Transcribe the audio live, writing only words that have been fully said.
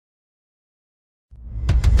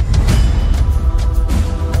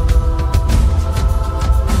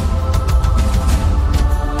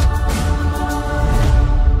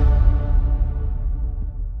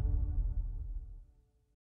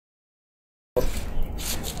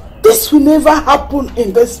This will never happen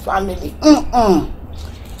in this family.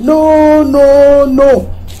 No, no,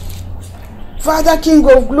 no. Father King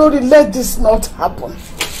of Glory, let this not happen.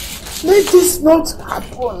 Let this not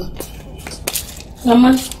happen.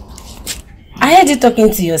 Mama, I heard you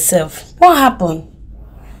talking to yourself. What happened?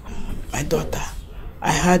 My daughter, I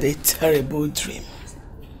had a terrible dream.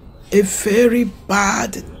 A very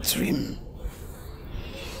bad dream.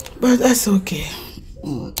 But that's okay.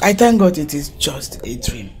 I thank God it is just a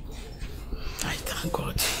dream. I thank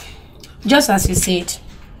God. Just as you said,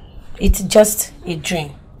 it's just a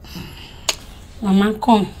dream. Mama,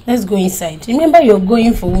 come. Let's go inside. Remember you're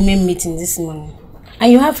going for women meeting this morning.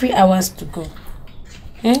 And you have 3 hours to go.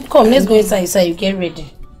 Come, let's go inside so you get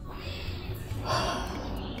ready.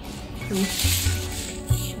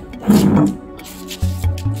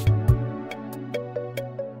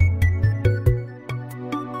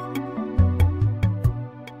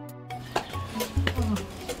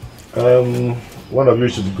 One of you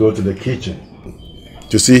should go to the kitchen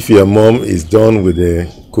to see if your mom is done with the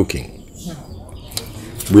cooking.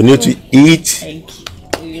 We need to eat,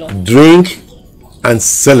 drink, and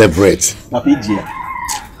celebrate.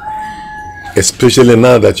 Especially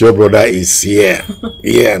now that your brother is here.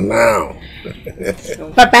 Here now.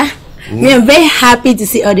 Papa, we are very happy to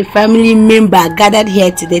see all the family members gathered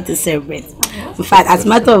here today to celebrate. In fact, as a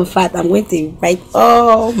matter of fact, I'm going to invite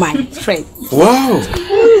all my friends. Wow!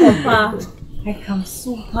 Papa, I am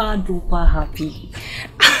super duper happy.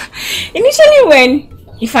 Initially when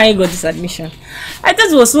Ifeanyi got this admission, I thought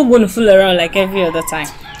he was not going to fool around like every other time.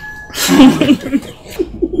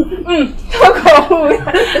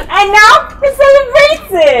 And now we're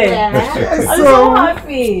celebrating. Yeah. I'm so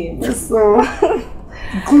happy. So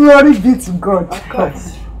glory be to God. Of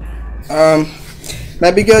course. My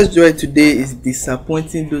biggest joy today is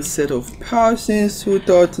disappointing those set of persons who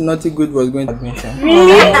thought nothing good was going to happen.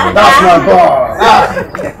 Really? That's my boss.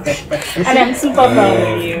 And I'm super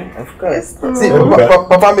proud of you. Of course. See,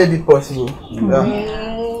 Papa made it possible.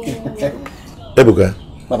 Ebuka,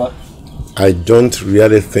 Papa, I don't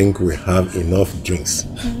really think we have enough drinks.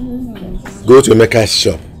 Go to Emeka's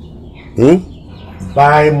shop.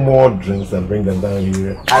 Buy more drinks and bring them down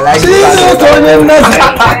here. I like it.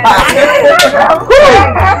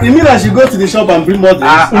 You mean I should go to the shop and bring more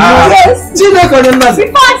drinks? Yes. Go.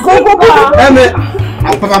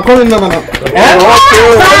 I'm calling them now.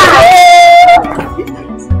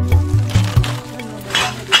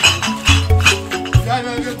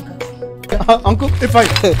 Uncle, if I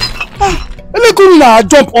let go now,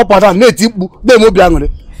 jump up and down. They will be angry.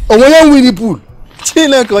 Oh, when you win the pool,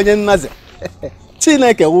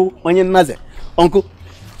 Uncle,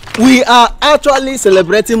 we are actually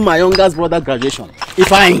celebrating my youngest brother's graduation.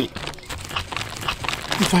 Ifeanyi.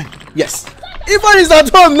 Yes. Ifeanyi is at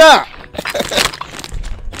home now.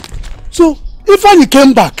 So, Ifeanyi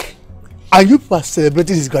came back and you were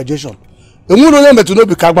celebrating his graduation. You don't remember to know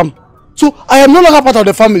the Kagbam. So, I am no longer part of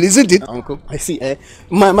the family, isn't it? Uncle, I see.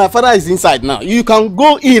 My father is inside now. You can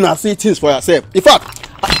go in and see things for yourself. In fact,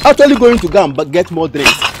 I'm actually going to go and get more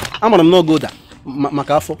drinks. I'm not go there.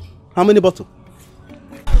 Makafo, how many bottles?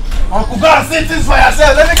 Uncle, go and see things for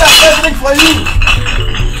yourself. Let me get everything for you.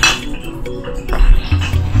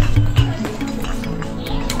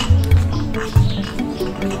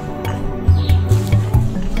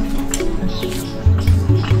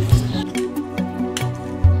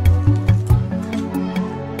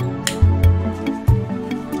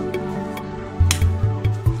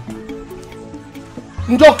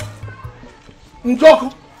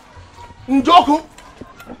 Njoku.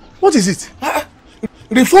 What is it?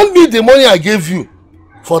 Refund me the money I gave you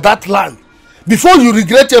for that land before you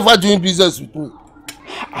regret ever doing business with me.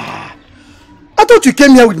 I thought you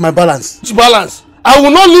came here with my balance. Which balance? I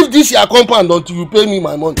will not leave this your compound until you pay me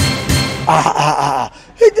my money.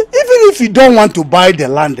 Even if you don't want to buy the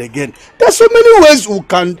land again, there's so many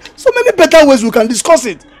better ways we can discuss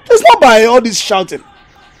it. It's not by all this shouting.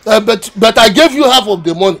 But I gave you half of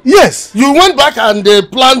the money. Yes. You went back and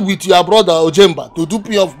planned with your brother Ojemba to dupe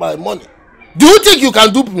me of my money. Do you think you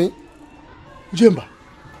can dupe me? Ojemba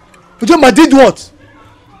did what?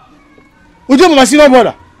 Ojemba, my senior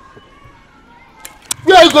brother.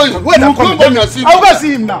 Where are you going? Wait, I'm coming. I'll go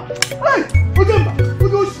see him now. Hey, Ojemba.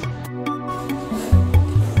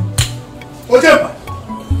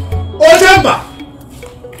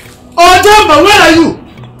 Ojemba, where are you?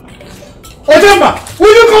 Ojemba,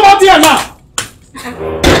 will you come out here now?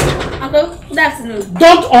 Uncle, good afternoon.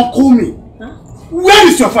 Don't uncle me. Huh? Where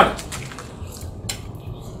is your father?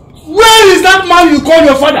 Where is that man you call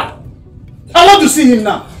your father? I want to see him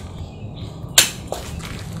now.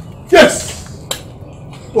 Yes.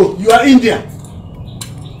 Oh, you are Indian.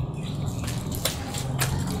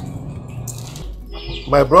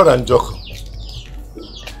 My brother Njoko,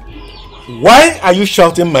 why are you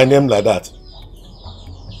shouting my name like that?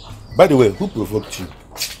 By the way, who provoked you?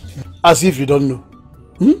 As if you don't know.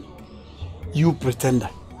 Hmm? You pretender.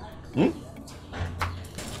 Hmm?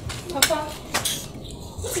 Papa,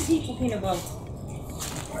 what is he talking about?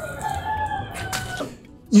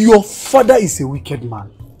 Your father is a wicked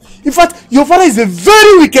man. In fact, your father is a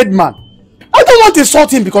very wicked man. I don't want to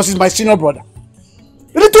insult him because he's my senior brother.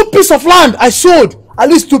 A little piece of land I sold, at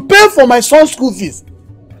least to pay for my son's school fees.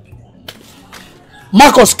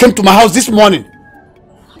 Marcus came to my house this morning,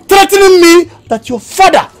 threatening me that your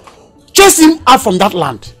father chased him out from that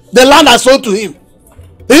land. The land I sold to him.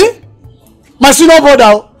 Eh? My senior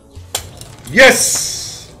brother.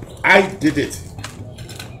 Yes, I did it.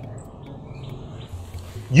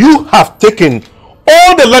 You have taken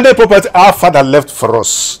all the landed property our father left for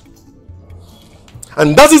us.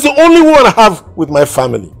 And that is the only one I have with my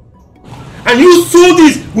family. And you sold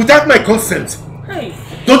this without my consent. Hey.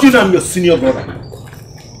 Don't you know I'm your senior brother?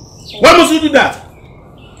 Why must you do that?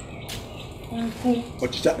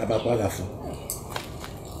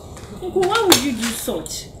 Uncle, why would you do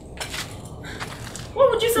such? Why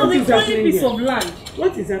would you sell the only piece of land?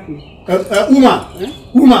 What is happening?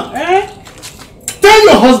 Woman, tell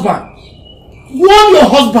your husband, warn your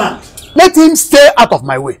husband, let him stay out of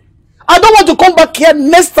my way. I don't want to come back here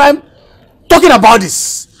next time talking about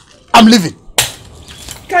this. I'm leaving.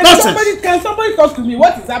 Can somebody talk to me?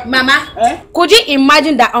 What is happening? Mama, could you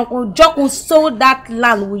imagine that Uncle Joko sold that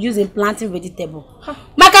land we use in planting vegetable?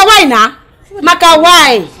 Maka, why now? Maka,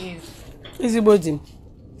 why? Izibodin,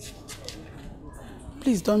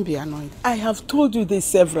 please don't be annoyed. I have told you this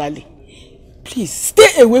severally. Please,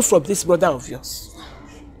 stay away from this brother of yours.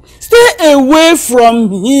 Stay away from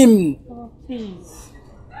him. Oh, please.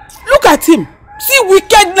 Look at him. See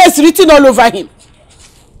wickedness written all over him.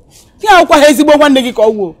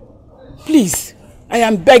 Please, I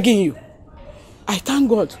am begging you. I thank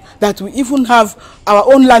God that we even have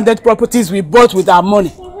our own landed properties we bought with our money.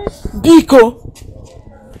 Biko,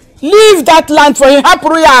 leave that land for him.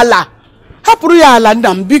 Hapuruya Allah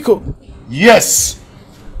ndam Biko. Yes,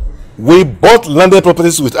 we bought landed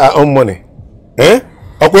properties with our own money. Okay?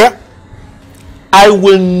 I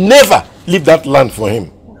will never leave that land for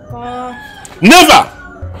him. Never!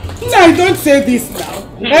 No, don't say this now.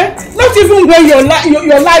 Not even when your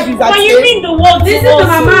life is at stake. When you mean the word, listen to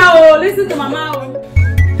Mama. Oh, listen to Mama. Oh.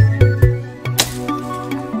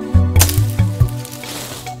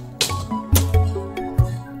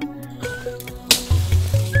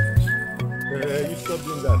 You stop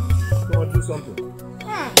doing that. Come on, do something.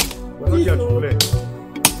 We're not here to play.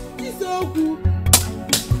 It's so good.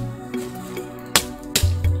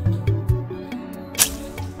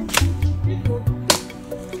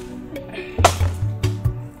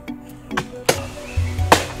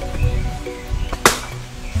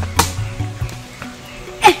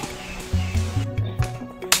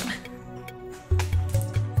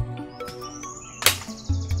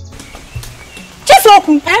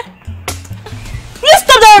 You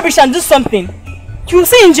stop that rubbish and do something. You will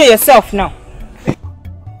say enjoy yourself now.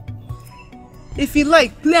 If you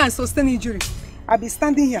like, play and sustain injury. I'll be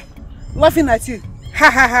standing here, laughing at you. Ha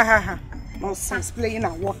ha ha ha ha. Nonsense, playing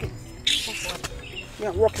and walking. You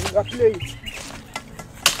are walking, you are playing.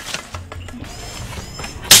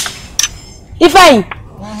 Ifeanyi,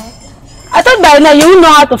 I thought by now you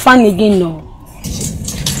know how to fan again, no?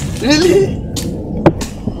 Really?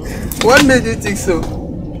 What made you think so?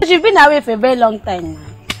 You've been away for a very long time now.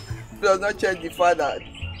 He does not change the father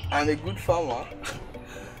and a good farmer.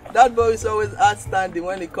 That boy is always outstanding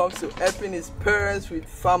when it comes to helping his parents with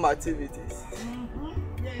farm activities.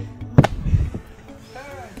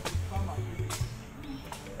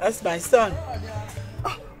 That's my son.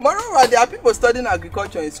 Moreover, there are people studying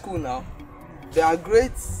agriculture in school now. There are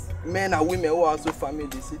great men and women who are also farming in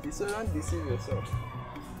the city, so don't deceive yourself.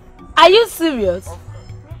 Are you serious?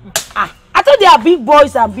 I thought there are big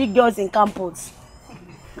boys and big girls in campus.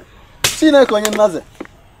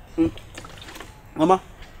 Mama,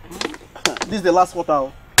 this is the last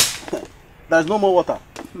water. There is no more water.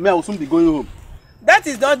 Me, I will soon be going home. That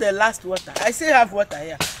is not the last water. I still have water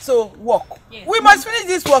here. So walk. Yes. We must finish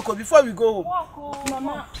this walk before we go home. Walk,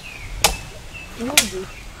 Mama. You know this.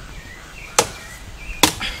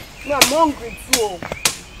 No, I'm hungry too.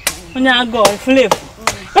 Go, Flip.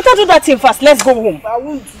 Better do that thing fast. Let's go home. I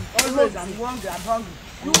won't. Always, I'm hungry. I'm hungry.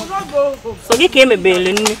 You will not go home. So he came a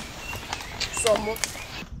bailing me.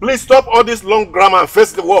 Please stop all this long grammar and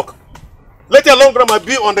face the walk. Let your long grammar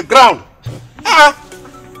be on the ground.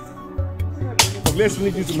 Let's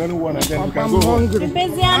finish this menu one and then we can go home.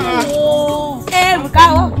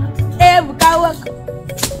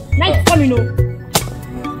 Night coming up.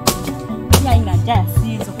 Yeah, in a jazz.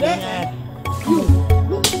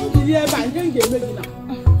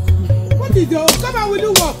 What is your? Come on, will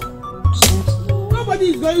you work? Nobody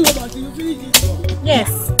is going home until you finish this work. Yes,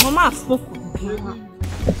 Mama has spoken.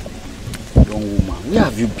 Young woman, where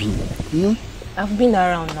have you been? I've been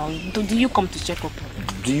around now. Do you come to check up?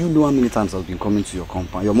 Do you know how many times I've been coming to your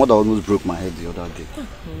compound? Your mother almost broke my head the other day. I'm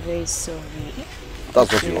very sorry.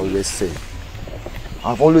 That's what you always say.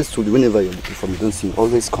 I've always told you, whenever you're looking for me, don't see me,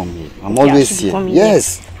 always come here. I'm always here.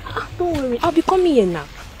 Yes. Here. Don't worry, I'll be coming here now.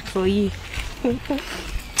 For you.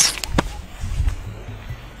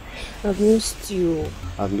 I've missed you.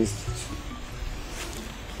 I've missed you.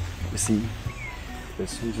 You see,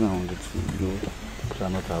 there's something I wanted to know that you're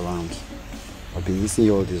not around. I've been missing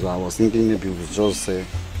you all this while. I was thinking maybe we just say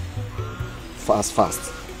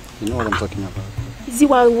fast. You know what I'm talking about? Is it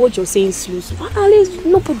what you're saying slow? Let's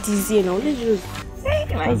not put this here now. Let's just. I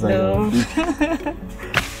know.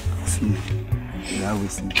 See, we are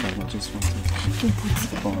wasting time. I just want to.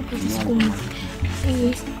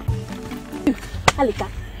 Alika,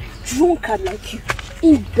 drunkard like you.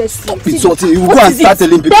 Imbecile. It's what you go and start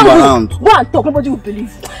telling people around. Go and talk, nobody will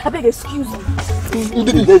believe. I beg excuse me.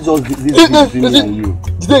 Let's just this between me and you.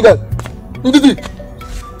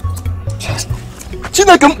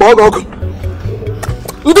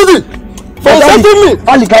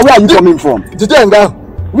 Alika, where are you coming from?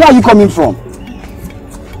 Where are you coming from?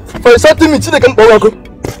 For insulting me, for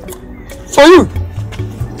you.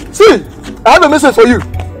 See, I have a message for you.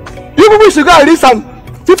 You people should go and read Psalm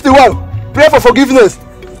 51. Pray for forgiveness.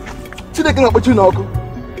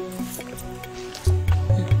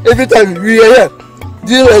 Every time we are here,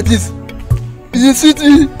 doing like this, you see,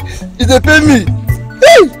 it's a pain me.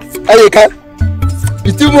 Hey, Alika,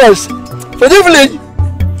 it's too much. For the village,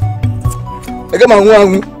 I got my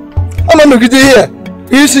one. I'm not going to here.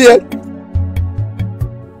 You see it?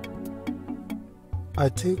 I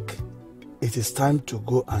think it is time to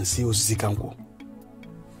go and see Osisi Kanko.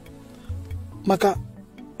 Maka,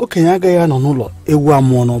 I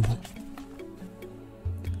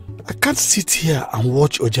can't sit here and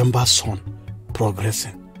watch Ojemba's son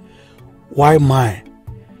progressing. Why mine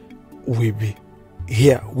will be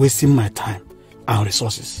here wasting my time and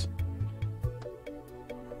resources?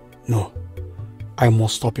 No, I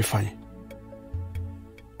must stop Ifeanyi.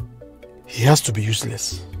 He has to be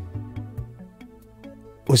useless.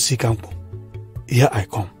 Osisi Kanko, here I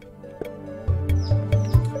come.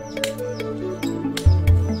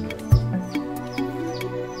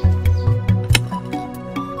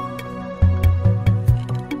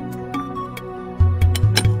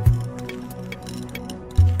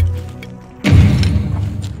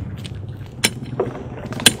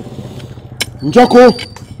 Njoko,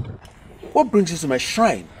 what brings you to my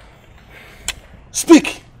shrine?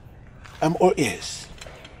 Speak. I'm all ears.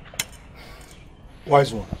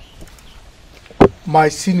 Wise one. My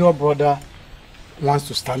senior brother wants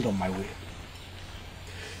to stand on my way.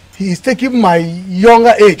 He is taking my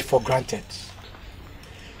younger age for granted.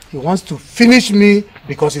 He wants to finish me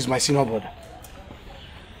because he's my senior brother.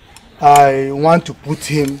 I want to put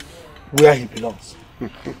him where he belongs.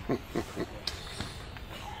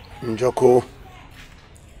 Njoko,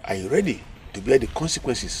 are you ready to bear the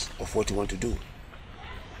consequences of what you want to do?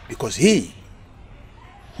 Because he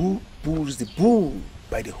who pulls the bull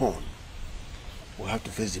by the horn will have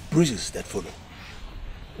to face the bruises that follow.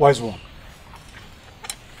 Wise one,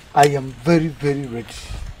 I am very, very ready,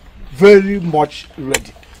 very much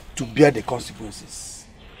ready to bear the consequences.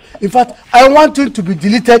 In fact, I want him to be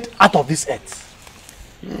deleted out of this earth.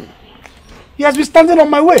 He has been standing on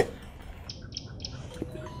my way.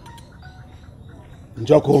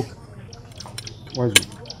 Njoko, wise one,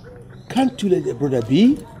 can't you let your brother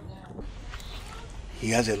be? He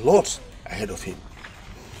has a lot ahead of him.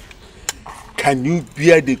 Can you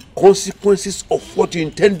bear the consequences of what you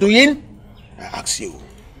intend doing? I ask you.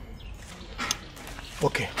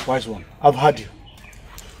 Okay, wise one, I've heard you.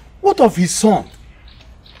 What of his son,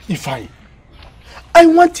 Ifeanyi? I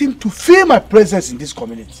want him to feel my presence in this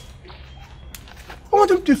community. I want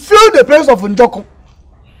him to feel the presence of Njoko.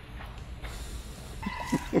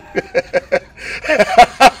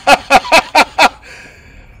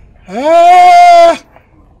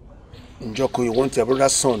 Njoko, you want your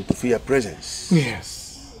brother's son to feel your presence?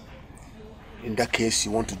 Yes. In that case,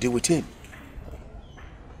 you want to deal with him.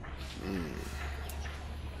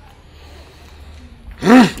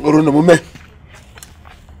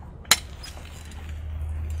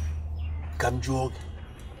 Kamjog,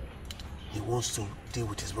 he wants to deal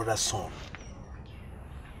with his brother's son.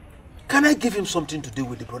 Can I give him something to do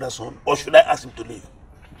with the brother's son, or should I ask him to leave?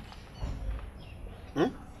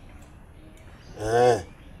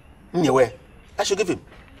 Anyway, I should give him.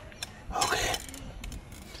 Okay.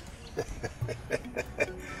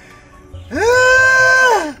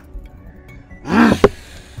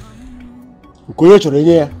 Nkoye choro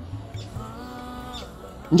enye ya.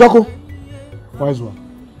 Njoko. Wise one.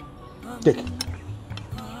 Take.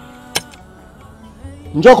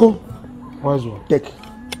 Njoko. Wise one. Take.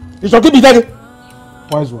 You should keep it.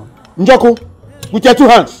 Wise one. Njoko. With your 2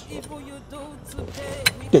 hands.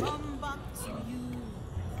 Take.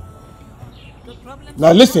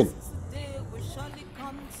 Now listen.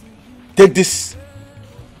 Take this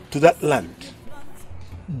to that land.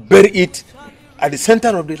 Bury it at the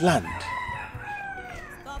center of the land.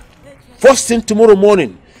 First thing tomorrow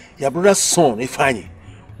morning, your brother's son, Ifeanyi,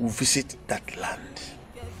 will visit that land.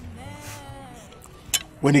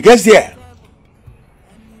 When he gets there,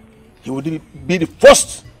 he will be the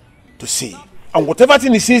first to see. And whatever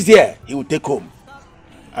thing he sees there, he will take home.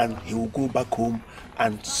 And he will go back home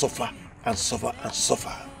and suffer and suffer and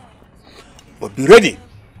suffer. But be ready.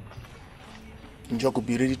 Njoko,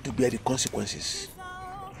 be ready to bear the consequences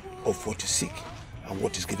of what you seek and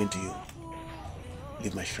what is given to you.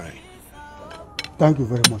 Leave my shrine. Thank you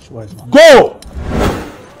very much, wise man. Go!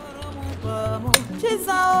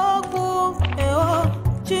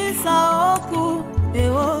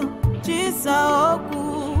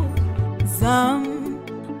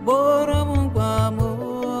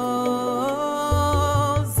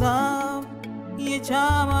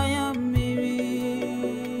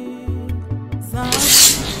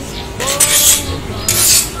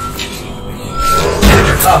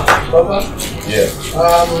 Papa? Yeah.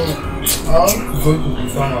 I'm going to the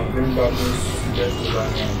farm and bring back those vegetables.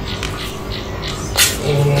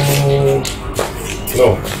 No.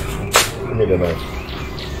 Give me the knife.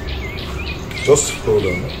 Just hold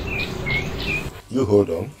on. You hold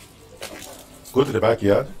on. Go to the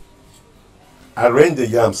backyard. Arrange the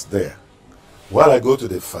yams there while I go to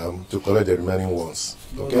the farm to collect the remaining ones.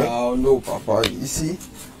 Okay? No, Papa. You see,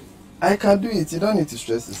 I can do it. You don't need to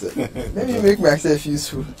stress yourself. Let me make myself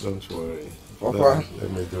useful. Don't worry. Papa.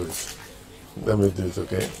 Let me do it. Let me do it,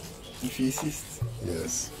 okay? If you insist.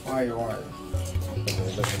 Yes. Why? Alright.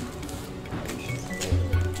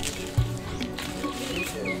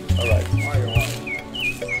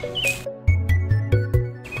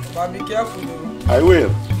 But be careful though. I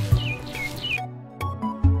will.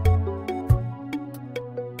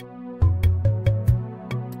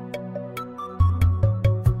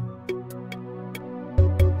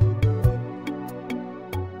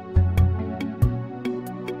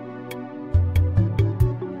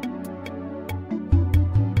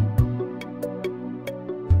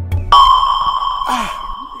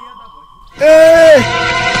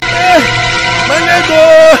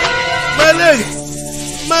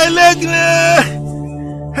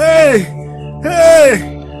 Hey!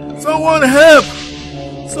 Someone help!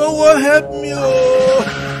 Someone help me! Oh!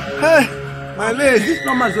 Hey! My leg!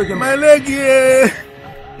 My leg! Yeah!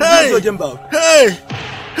 Hey! Hey!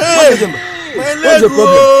 Hey! My leg!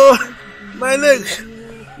 Oh! My leg!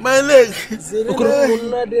 My leg! Hey!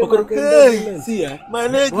 My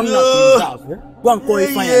leg! Oh! Go and call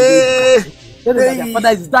Ifeanyi. Tell him that your father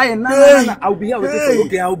is dying. No. I'll be here with you.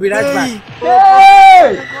 Okay, I'll be right back.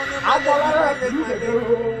 Hey!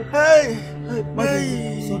 Hey! Hey!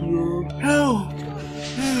 Help!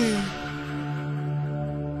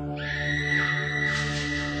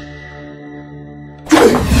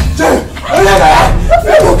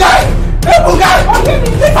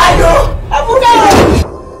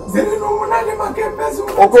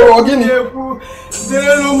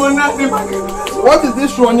 What is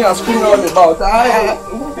this running and screaming all about?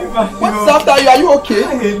 What's after you? Are you okay?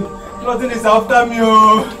 Nothing is after me.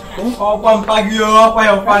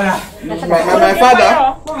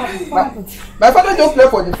 My father just play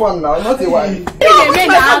for the fun now, not a wife. I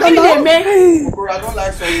don't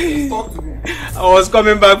like something. Talk to me. I was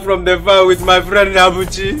coming back from the farm with my friend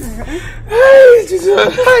Nabuchi. Hey,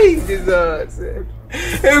 Jesus. Hey, Jesus.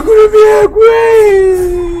 It could be a way.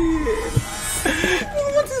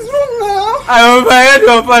 What is wrong now? I overheard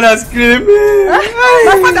your father screaming.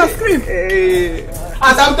 My father screamed. Hey.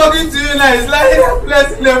 As I'm talking to you now, it's like a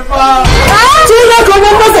place in the farm.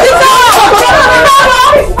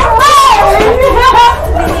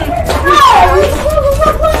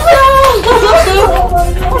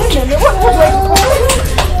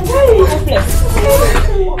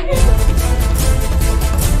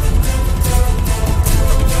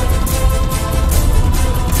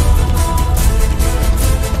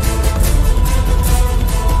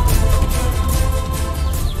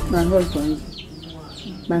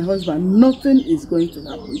 My husband, nothing is going to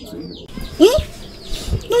happen to you.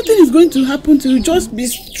 Nothing is going to happen to you. Just be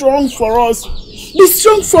strong for us. Be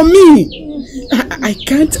strong for me. I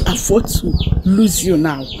can't afford to lose you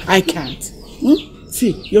now. I can't.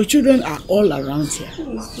 See, your children are all around here.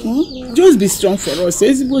 Just be strong for us.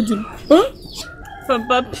 Everybody.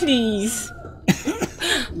 Papa, please.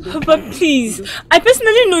 Papa, please. I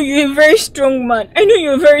personally know you're a very strong man. I know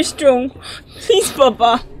you're very strong. Please,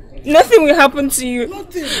 Papa. Nothing will happen to you.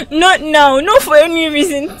 Nothing. Not now. Not for any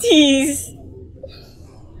reason. Please.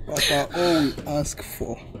 Papa, all we ask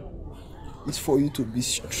for is for you to be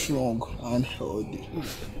strong and healthy.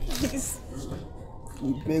 Please.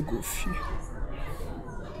 We beg of you.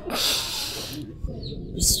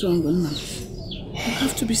 Be strong, Anna. You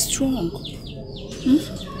have to be strong.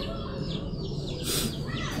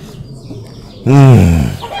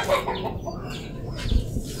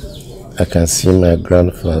 I can see my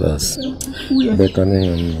grandfathers beckoning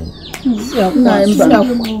on me.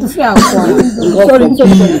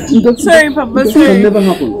 Sorry, Papa. This can never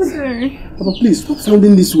happen. Sorry. Papa, please stop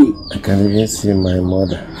sounding this way. I can even see my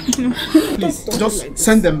mother. Please, just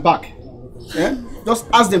send them back. Yeah? Just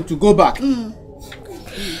ask them to go back. You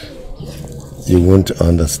won't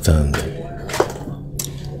understand.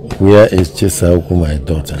 Where is Chisauku, my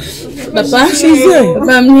daughter? Papa, she's here.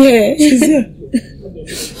 Papa, I'm here. She's here.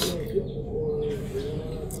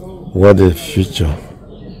 What the future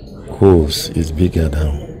holds is bigger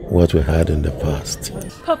than what we had in the past.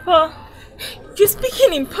 Papa, you're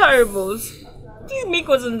speaking in parables. Please make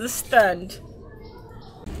us understand.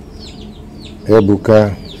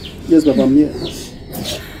 Ebuka. Yes, Papa, I'm here.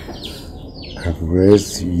 I've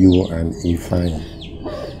raised you and Ifeanyi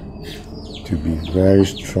to be very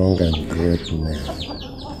strong and great men.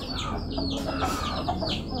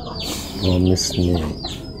 Promise me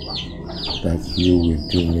that you will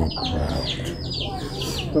do me proud.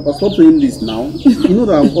 Papa, stop saying this now. You know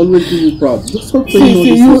that I've always do you proud. Just stop saying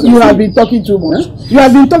See, you have been talking too much. You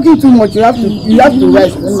have been talking too much. You have to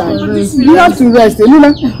rest. You have to rest.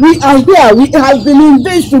 Elena, we are here. We have been in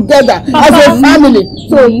this together as a family.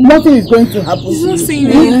 So nothing is going to happen. He's not saying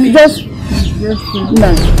anything. Just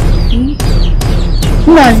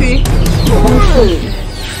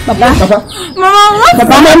Papa. Mama, what?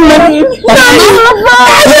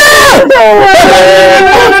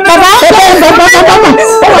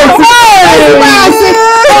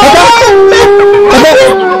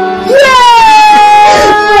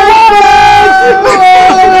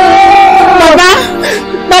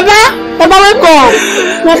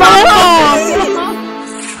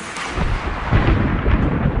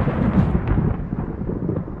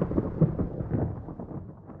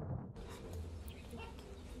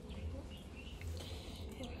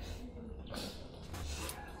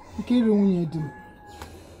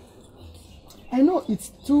 I know it's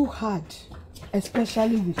too hard,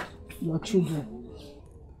 especially with your children.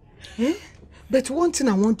 But one thing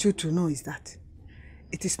I want you to know is that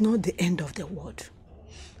it is not the end of the world.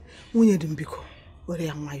 Look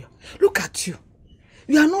at you.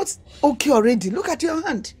 You are not okay already. Look at your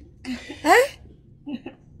hand.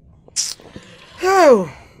 Oh.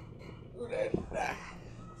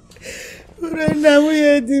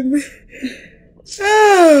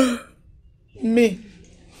 Me.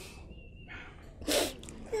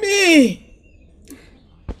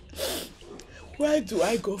 Where do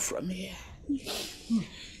I go from here?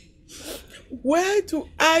 Where do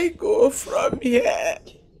I go from here?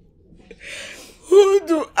 Who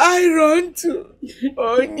do I run to?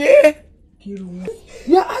 Onye? You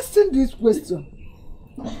are asking this question.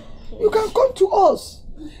 You can come to us.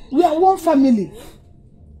 We are one family.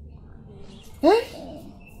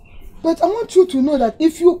 But I want you to know that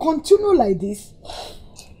if you continue like this,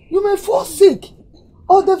 you may fall sick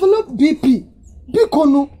or develop BP.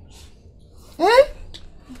 Bikono.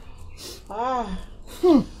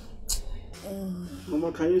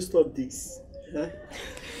 Mama, can you stop this?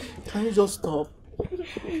 Can you just stop?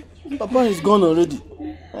 Papa is gone already.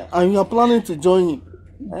 And you are planning to join him.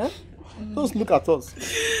 Just look at us.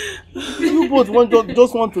 You both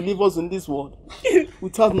just want to leave us in this world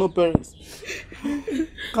without no parents.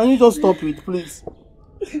 Can you just stop it, please?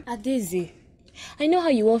 Adeze, I know how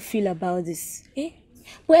you all feel about this.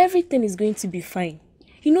 But everything is going to be fine.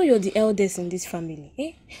 You know you're the eldest in this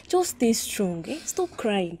family. Just stay strong. Stop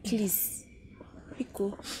crying, please.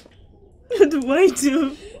 Pico. What do I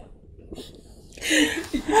do? I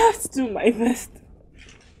have to do my best.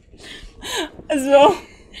 As well,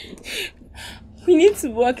 we need to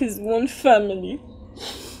work as one family.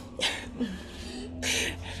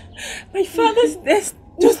 My father's death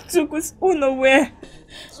just took us unaware.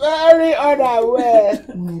 Very unaware.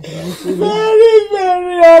 Very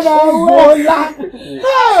unaware.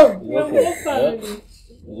 We're one family.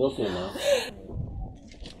 okay now.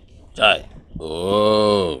 Chai.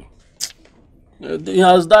 Oh. He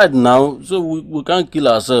has died now, so we can't kill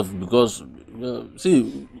ourselves because,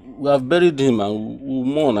 see, we have buried him and we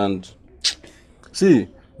mourn and, see,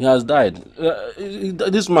 he has died.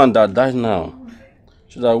 This man that died now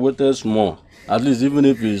should have waited small, at least even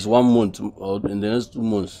if it's 1 month or in the next 2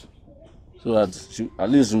 months, so that at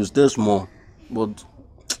least he will stay small. But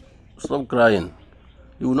stop crying.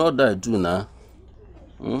 He will not die too now.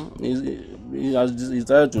 He has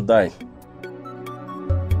decided to die.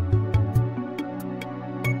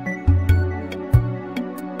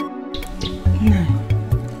 No,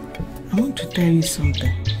 I want to tell you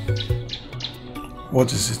something.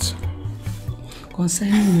 What is it?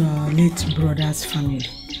 Concerning your late brother's family.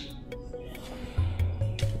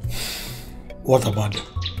 What about it?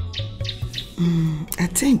 I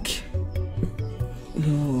think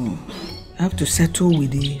you have to settle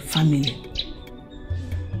with the family.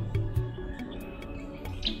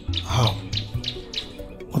 How?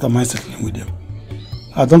 What am I settling with them?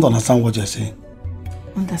 I don't understand what you're saying.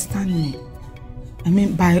 Understand me? I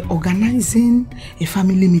mean, by organizing a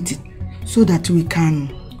family meeting so that we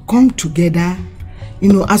can come together,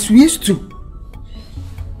 you know, as we used to.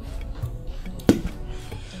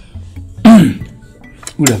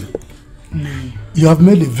 William, you have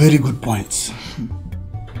made a very good point.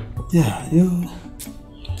 Yeah,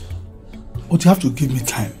 but you have to give me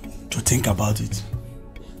time to think about it.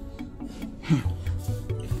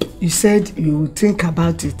 You said you would think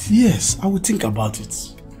about it? Yes, I will think about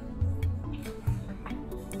it.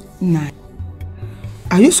 Nah.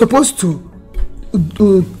 Are you supposed to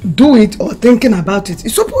do it or thinking about it?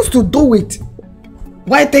 You're supposed to do it.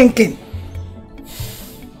 Why thinking?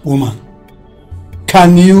 Woman,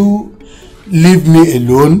 can you leave me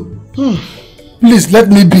alone? Please let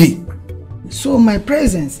me be. So my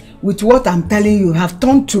presence with what I'm telling you have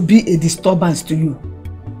turned to be a disturbance to you.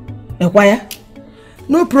 Ekwaya?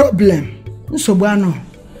 No problem. Nsobuano.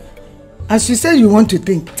 As you said you want to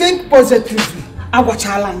think positively.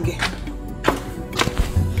 Awachalange.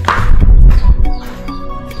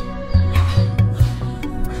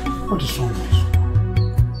 What is wrong with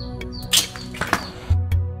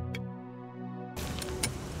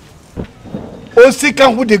you?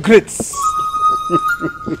 Osikanwu the Great.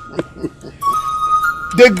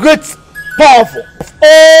 The great, powerful, of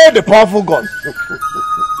all the powerful gods.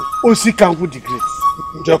 Osikanwu the Great.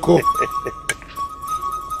 Joko.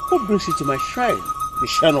 What brings you to my shrine, the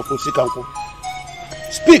shrine of Osikanwu?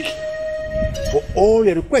 Speak, for all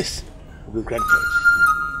your requests will be granted.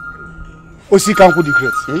 Osikanwu the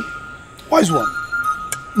Great. Wise one.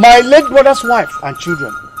 My late brother's wife and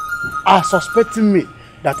children are suspecting me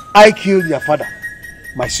that I killed their father,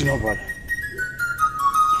 my senior brother.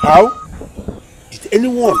 How? Did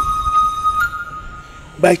anyone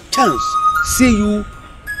by chance see you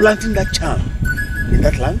planting that charm in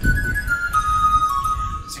that land?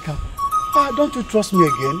 Sika, don't you trust me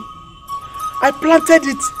again? I planted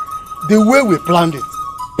it the way we planned it.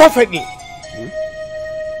 Perfectly.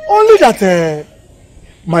 Only that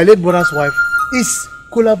my late brother's wife is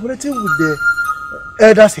collaborating with the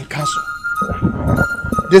elders in council.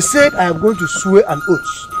 They said I am going to swear an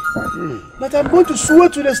oath. That I am going to swear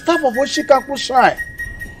to the staff of Osikanwu Shrine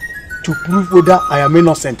to prove whether I am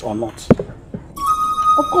innocent or not.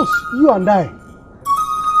 Of course, you and I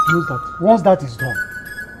know that once that is done,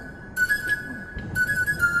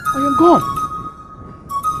 I am gone.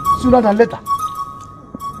 Sooner than later.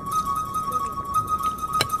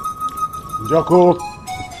 Joko,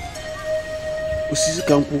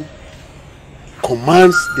 Osikanwu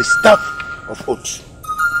commands the staff of oath.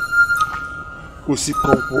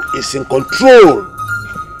 Osikanwu is in control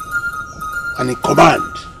and in command.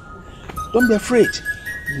 Don't be afraid.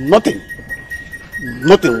 Nothing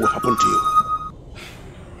will happen to you.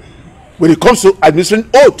 When it comes to administering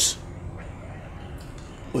oath,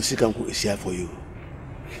 Osikanwu is here for you.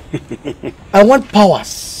 I want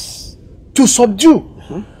powers to subdue,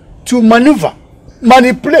 to maneuver,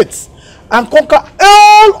 manipulate, and conquer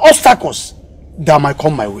all obstacles that might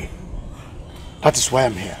come my way. That is why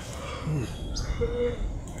I'm here.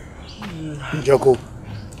 Joko,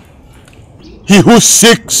 he who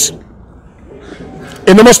seeks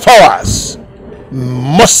enormous powers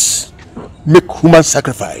must make human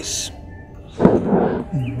sacrifice.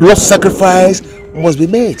 Blood sacrifice must be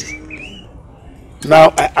made.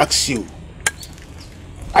 Now I ask you,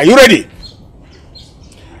 are you ready?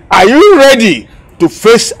 Are you ready to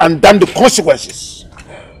face and damn the consequences?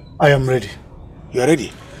 I am ready. You are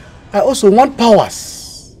ready? I also want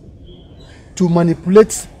powers to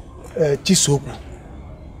manipulate Chisoku,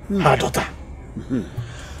 her daughter.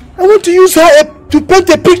 I want to use her to paint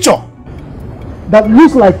a picture that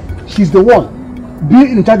looks like she's the one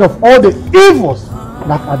being in charge of all the evils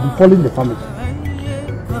that have befallen the family.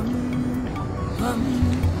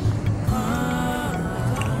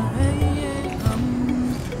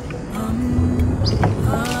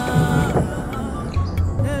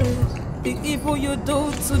 The evil you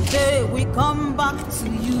do today, we come back to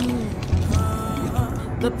you.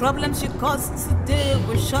 The problems you cause today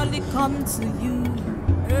will surely come to you.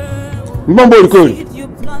 Mambo Rikori.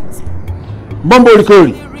 Mambo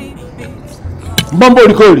Rikori. Mambo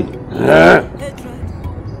Rikori.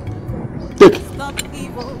 Take.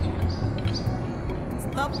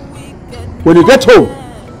 When you get home,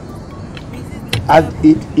 add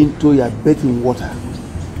it into your bathing water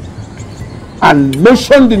and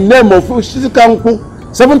mention the name of Ushikanku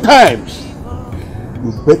 7 times.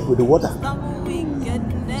 You bathe with the water,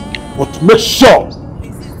 but make sure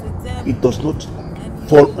it does not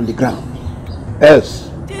fall on the ground, else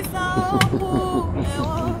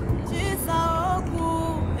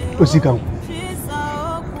Ushikanku,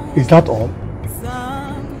 is that all?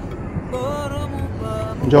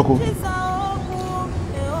 Njoko,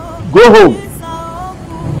 go home.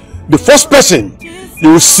 The first person you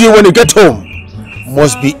will see when you get home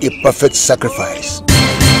must be a perfect sacrifice.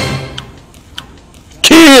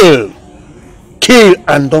 Kill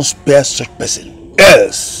and don't spare such person,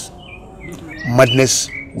 else madness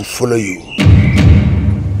will follow you.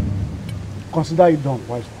 Consider it done,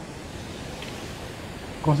 wise one.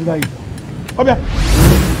 Consider it done. Come here.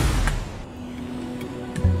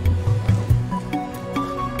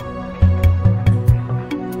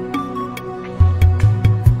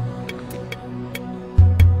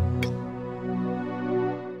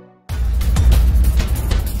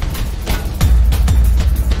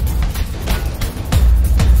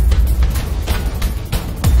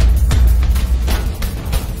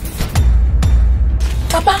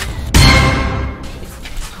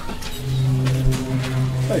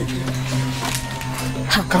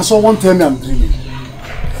 Can someone tell me I'm dreaming?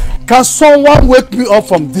 Can someone wake me up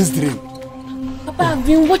from this dream? Papa, I've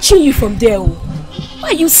been watching you from there. Why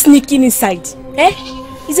are you sneaking inside? Eh?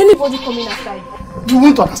 Is anybody coming outside? You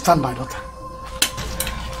won't understand, my daughter.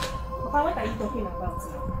 Papa, what are you talking about?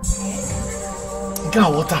 Get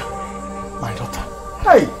water, my daughter.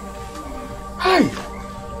 Hey! Hey!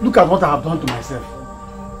 Look at what I have done to myself.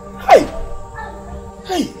 Hey!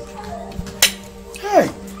 Hey! Hey!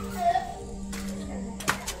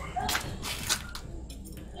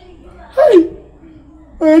 Hey!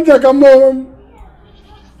 Hey, come on!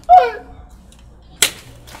 Hey!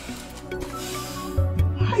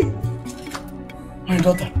 Hey! My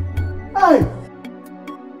daughter. Hey!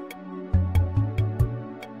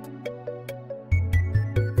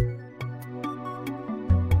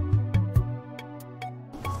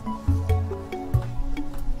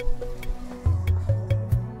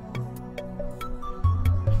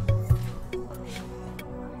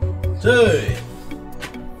 Hey!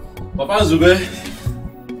 Papa Zube.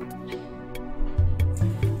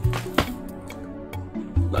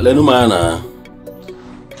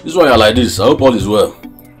 This is why you're like this. I hope all is well.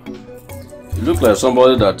 You look like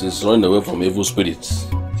somebody that is running away from evil spirits.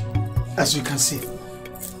 As you can see,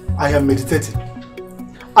 I am meditating.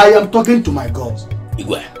 I am talking to my God.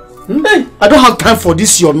 Igwe. Hey, I don't have time for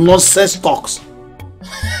this your nonsense talks.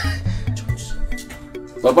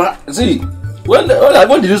 Papa, see, when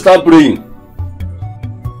did you start praying?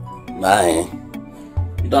 Nah,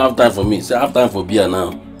 you don't have time for me. Say, I have time for beer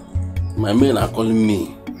now. My men are calling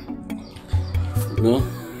me. You know?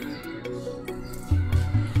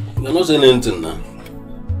 You're not saying anything now.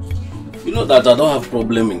 You know that I don't have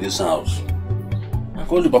problem in this house. I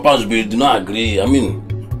called you Papa's bill, did not agree. I mean,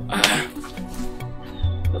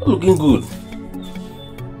 you're not looking good.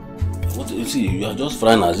 What you see, you are just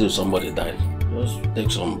frying as if somebody died. Just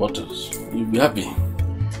take some bottles. You'll be happy. I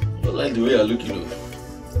don't like the way you're looking.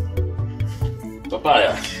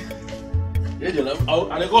 Papaya.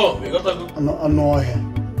 No,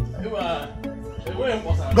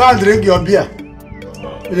 go and drink your beer.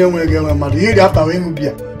 You have to win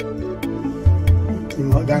beer.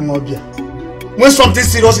 When something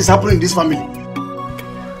serious is happening in this family.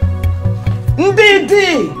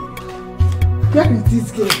 Ndidi! Where is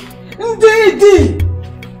this girl? Ndidi!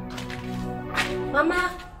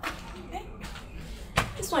 Mama!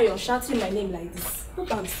 This why you're shouting my name like this.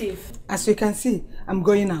 Hope I'm safe. As you can see, I'm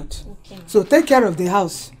going out. Okay. So take care of the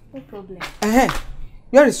house. No problem.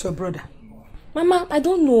 Where is your brother? Mama, I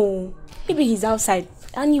don't know. Maybe he's outside.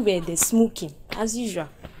 Anywhere they're smoking, as usual.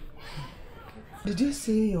 Did you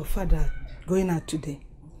see your father going out today?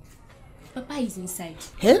 Papa is inside.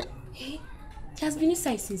 Hey? Hey? He has been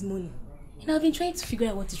inside since morning. And I've been trying to figure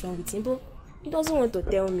out what is wrong with him, but he doesn't want to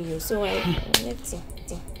tell me, so I left him.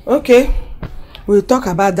 Okay. We'll talk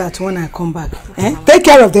about that when I come back. Eh? Take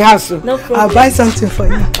care of the house. No problem. I'll buy something for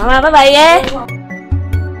you. Mama, bye-bye, yeah?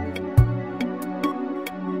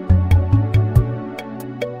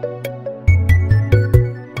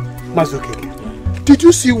 Mazuke, did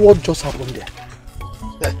you see what just happened there?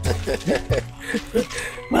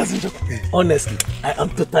 Mazuke, honestly, I am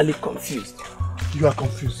totally confused. You are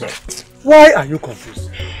confused. Why are you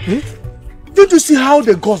confused? Did you see how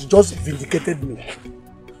the gods just vindicated me?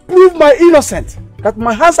 Prove my innocence, that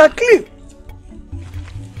my hands are clean.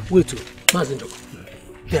 Wait, Mazuke,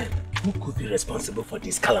 then who could be responsible for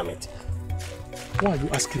this calamity? Why are you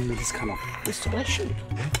asking me this kind of question? I should.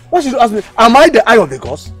 Why should you ask me? Am I the eye of the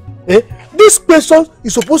gods? This question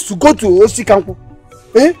is supposed to go to Osikampu,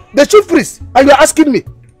 the chief priest, and you are asking me.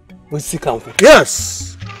 Osikampu?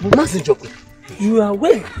 Yes. Mazinjoku, you are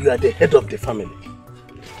aware you are the head of the family.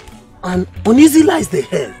 And uneasy lies the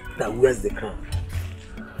head that wears the crown.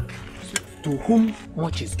 To whom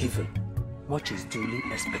much is given, much is duly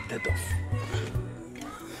expected of.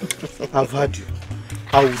 I've heard you.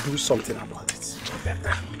 I will do something about it.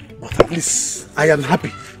 But at least I am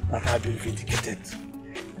happy that I have been vindicated.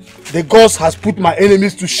 The gods has put my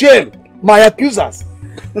enemies to shame, my accusers.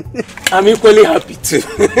 I'm equally happy too.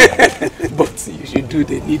 But you should do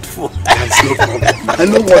the needful. That's no problem. I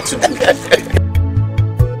know what to do.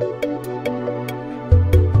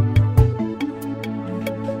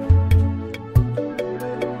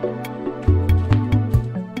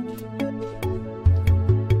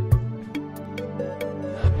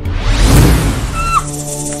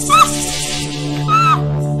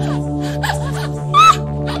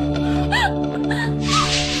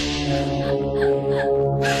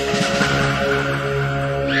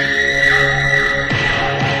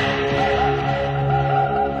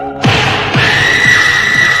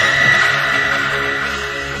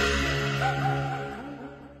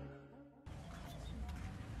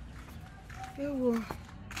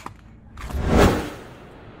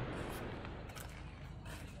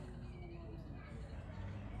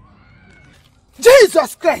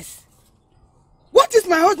 Jesus Christ! What is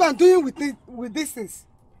my husband doing with these things?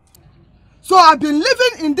 So I've been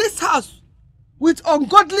living in this house with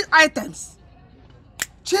ungodly items.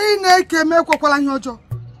 Chineke mekwala ihe ọjọọ.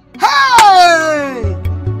 Hey!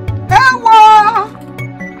 Ewa!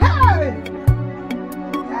 Hey!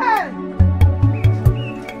 Hey!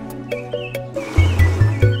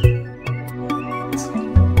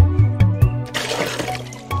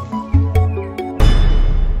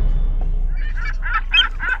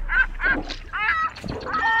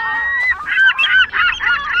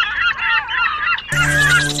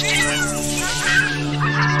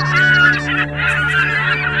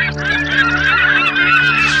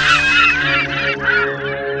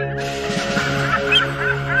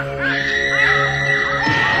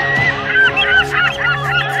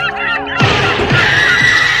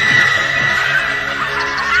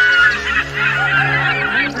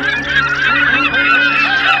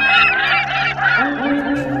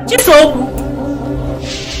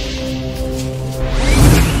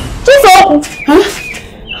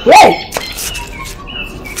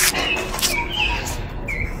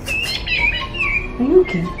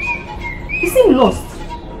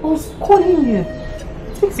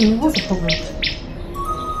 What's the problem?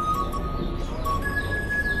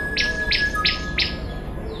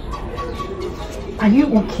 Are you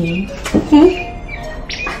okay?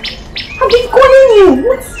 I've been calling you.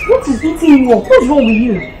 What is eating you up? What's wrong with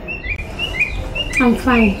you? I'm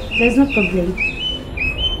fine. There's no problem.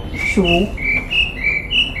 Sure?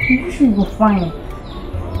 You sure you're fine?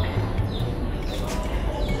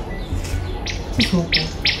 It's okay.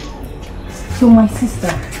 You're my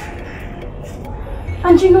sister.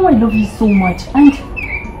 And you know I love you so much. And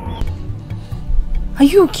are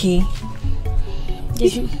you okay? Are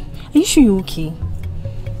you sure you're okay?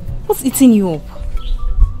 What's eating you up?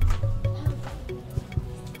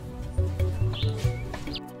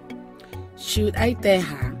 Should I tell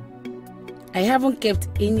her? I haven't kept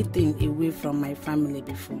anything away from my family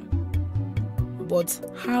before. But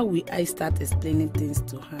how will I start explaining things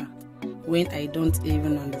to her when I don't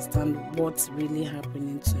even understand what's really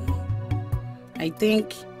happening to me? I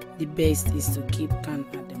think the best is to keep calm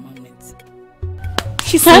at the moment.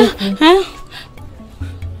 She's huh?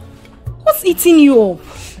 What's eating you up?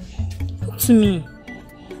 Talk to me.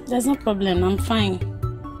 There's no problem, I'm fine.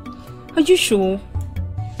 Are you sure?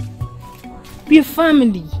 We're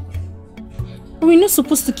family. We're not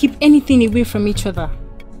supposed to keep anything away from each other.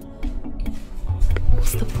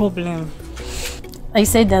 What's the problem? I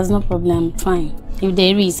said there's no problem, fine. If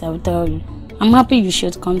there is, I'll tell you. I'm happy you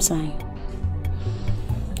should come sign.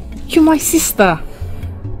 You're my sister.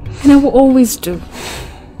 And I will always do.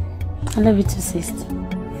 I love you too, sister.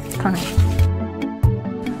 Fine.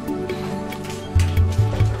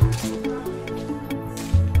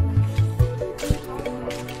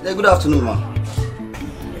 Good afternoon, ma.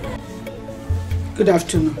 Good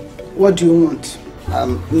afternoon. What do you want?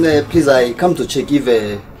 Please, I come to check if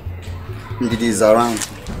Ndidi is around.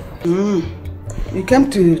 You came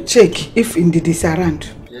to check if Ndidi is around?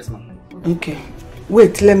 Yes, ma. Okay.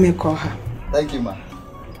 Wait, let me call her. Thank you, ma.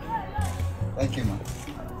 Thank you, ma.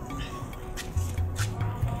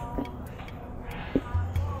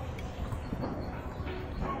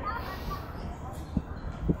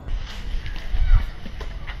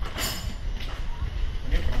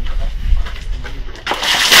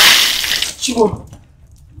 Chigo,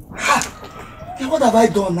 what have I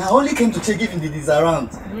done? I only came to check if Ndidi is around.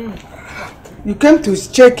 You came to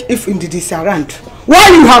check if Ndidi is around.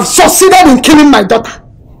 While you have succeeded in killing my daughter,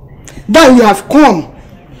 then you have come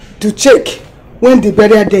to check when the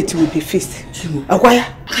burial date will be fixed. Akwaya,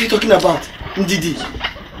 what are you talking about? Ndidi?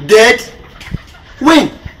 Dead? When?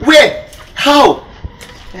 Where? How?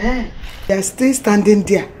 You are still standing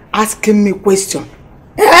there asking me questions.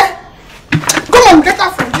 Come on, get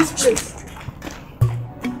out from this place.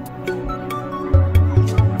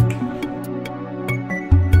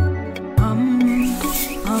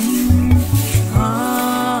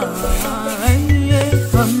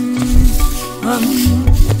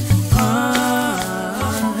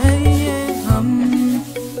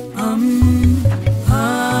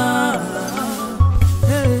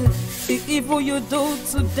 You do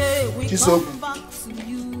today, we Chisoku. come back to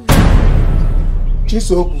you.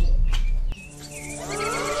 Chisoku.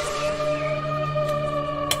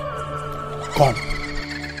 Come.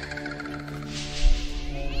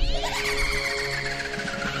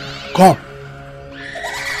 Come.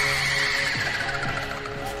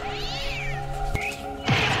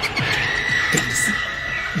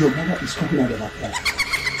 Your mother is cooking out of that pot.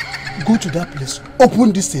 Go to that place,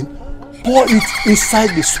 open this thing, pour it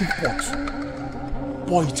inside the soup pot.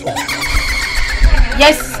 Pour it up.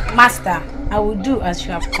 Yes, master. I will do as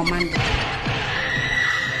you have commanded.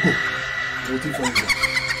 Go. Waiting for you.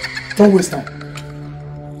 Don't waste time.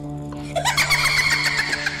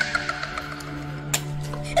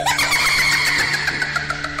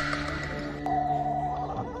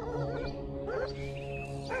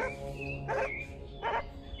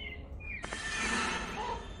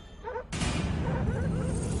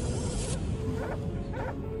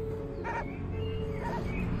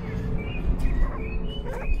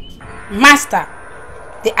 Master,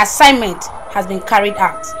 the assignment has been carried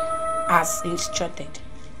out as instructed.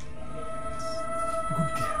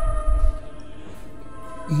 Good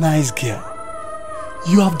girl. Nice girl.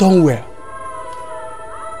 You have done well.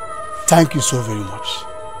 Thank you so very much.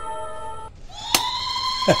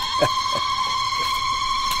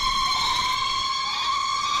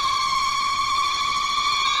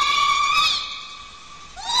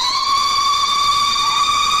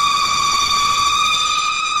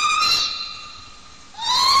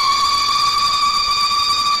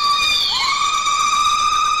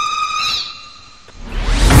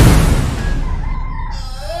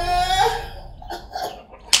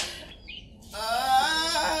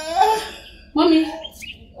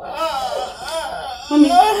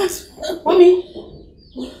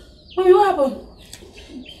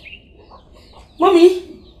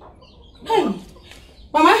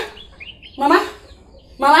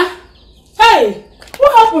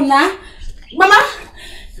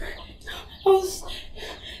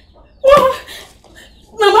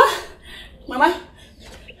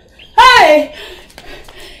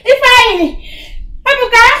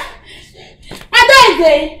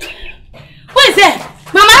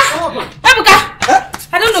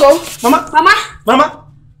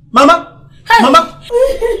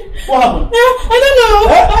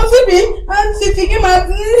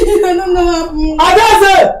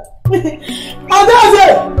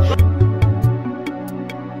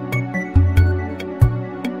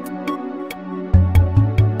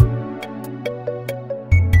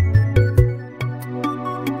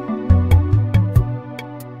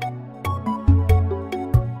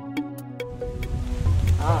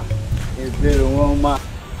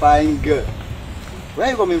 Fine girl. Where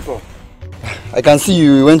are you coming from? I can see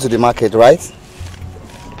you went to the market, right?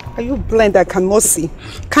 Are you blind? I cannot see.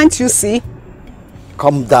 Can't you see?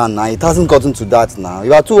 Calm down now. It hasn't gotten to that now.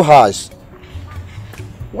 You are too harsh.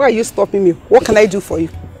 Why are you stopping me? What can I do for you?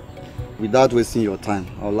 Without wasting your time,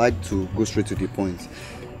 I would like to go straight to the point.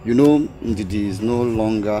 You know, Ndidi is no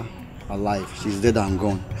longer alive. She's dead and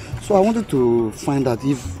gone. So I wanted to find out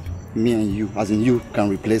if me and you, as in you, can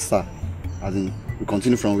replace her. As in, we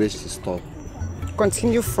continue from where she stopped.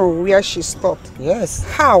 Continue from where she stopped? Yes.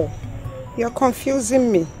 How? You're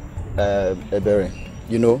confusing me. Ebere,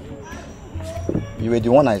 you know, you were the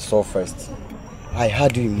one I saw first. I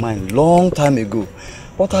had you in mind long time ago.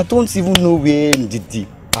 But I don't even know where Ndidi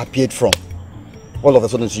appeared from. All of a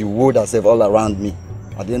sudden, she wore herself all around me.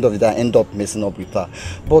 At the end of the day, I end up messing up with her.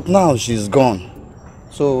 But now she's gone.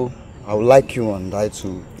 So I would like you and I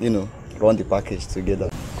to, you know, run the package together.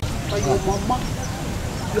 But your mama,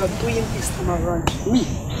 you are doing this time around. Me,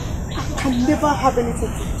 I can never have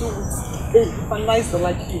anything to do with a nice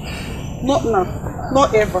like you. Not now,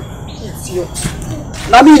 not ever. It's yours.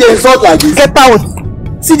 Now me they insult like this. Get out.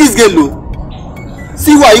 See this girl, though.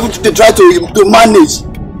 See who I even try to manage.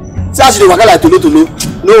 See how she dey waka like tolo.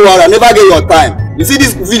 No worry, I never get your time. You see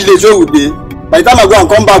this village where we dey? By the time I go and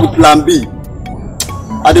come back with plan B,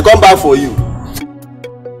 I dey come back for you.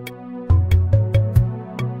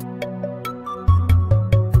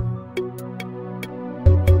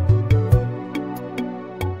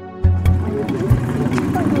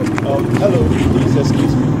 Hello, please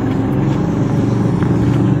excuse me.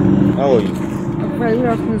 How are you? I'm fine, good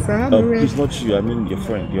afternoon, sir. Please, not you, I mean your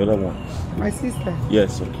friend, the other one. My sister.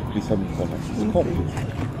 Yes, okay. Please help me call my sister. Come,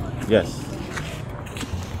 please. Yes.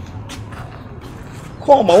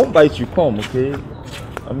 Come, I won't bite you. Come, okay?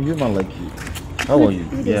 I'm human like you. How are you?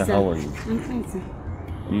 Yeah, how are you? I'm fine, sir.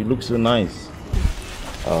 You look so nice.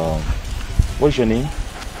 What's your name?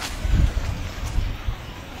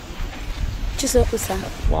 Chisoku, sir.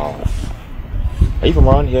 Wow. Are you from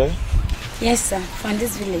around here? Yes, sir. From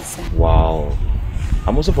this village, sir. Wow.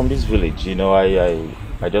 I'm also from this village. You know,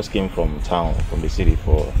 I just came from town, from the city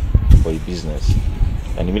for a business.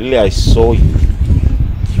 And immediately I saw you.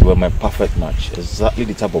 You were my perfect match. Exactly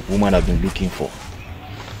the type of woman I've been looking for.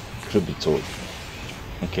 Truth be told.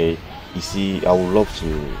 Okay. You see, I would love to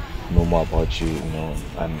know more about you, you know,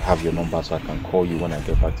 and have your number so I can call you when I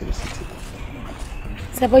get back to the city.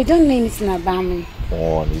 Sir, but you don't know anything about me.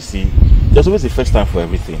 Oh, you see, there's always a first time for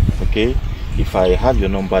everything, okay? If I have your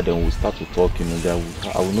number, then we'll start to talk, you know,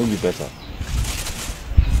 I will know you better.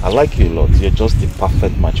 I like you a lot. You're just the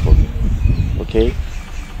perfect match for me, okay?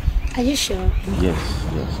 Are you sure? Yes,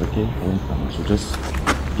 okay? So just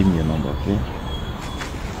give me your number, okay?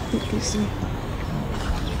 Okay, sir.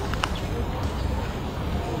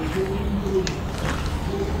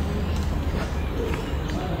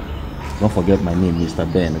 Don't forget my name, Mr.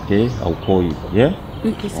 Ben, okay? I'll call you, yeah?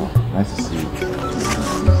 Okay, sir. Nice to see you.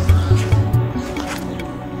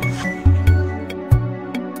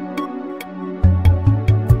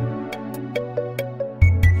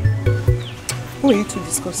 Who are you two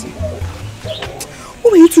discussing? Who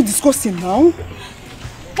are you two discussing now?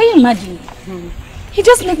 Can you imagine? He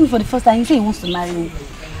just met me for the first time. He said he wants to marry me.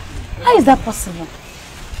 How is that possible?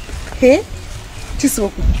 Hey,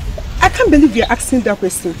 Chisoku, I can't believe you're asking that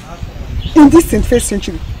question. In this 21st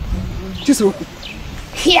century. Chisoku.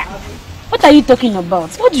 Here. What are you talking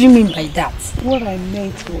about? What do you mean by that? What I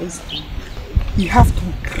meant was, you have to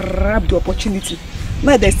grab the opportunity.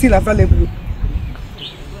 Now they're still available.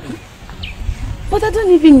 But I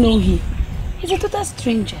don't even know him. He's a total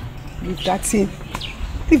stranger. Leave that thing.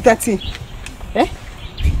 Leave that thing. Eh?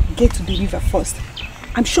 Get to the river first.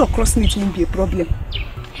 I'm sure crossing it won't be a problem.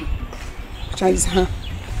 Chinese, huh?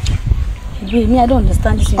 Wait, me, I don't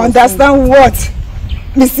understand this. Understand what?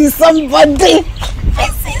 Missing somebody.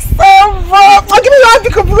 Missing somebody. Oh, give me your hand.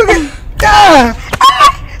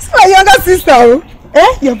 It's my younger sister. Oh.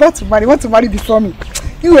 Eh? You're about to marry. Want to marry before me?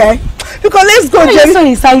 You eh? Because let's go, Jerry. You're so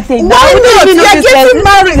excited. Why not? We are getting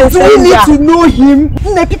married. Do we need to know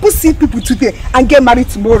him? People see people today and get married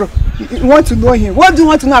tomorrow. You want to know him? What do you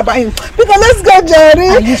want to know about him? Because let's go, Jerry.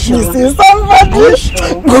 Are you sure? Missing somebody. Are you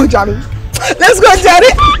sure? Go, Jerry. Let's go,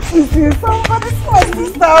 Jerry. Missing somebody. My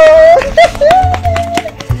sister.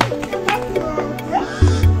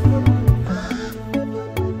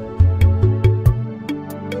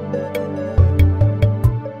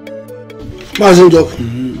 Mazinjok,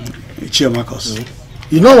 Marcus.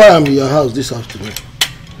 You know why I'm in your house this afternoon?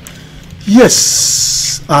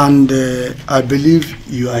 Yes, and I believe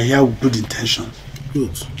you are here with good intention.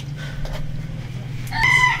 Good.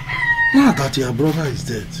 Now that your brother is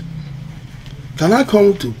dead, can I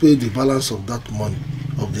come to pay the balance of that money,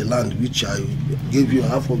 of the land which I gave you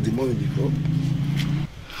half of the money before?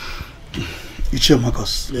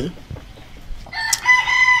 Marcus. Yeah?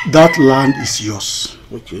 That land is yours.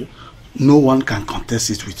 Okay. No one can contest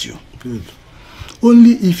it with you. Good.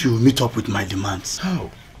 Only if you meet up with my demands.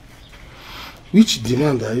 How? Which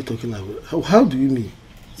demand are you talking about? How do you mean?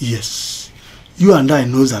 Yes. You and I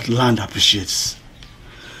know that land appreciates.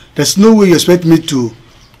 There's no way you expect me to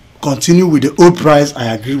continue with the old price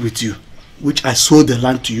I agreed with you, which I sold the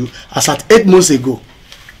land to you as at 8 months ago.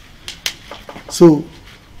 So,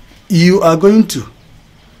 you are going to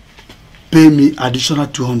pay me additional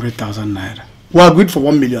 200,000 naira. We agreed for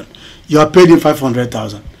 1 million. You are paid in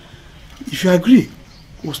 500,000. If you agree,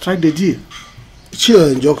 we'll strike the deal.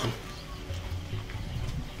 Chill and joke.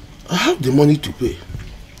 I have the money to pay.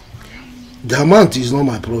 The amount is not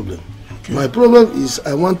my problem. Okay. My problem is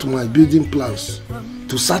I want my building plans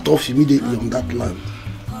to start off immediately on that land.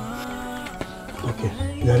 Okay.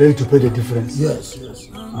 You are ready to pay the difference? Yes, yes.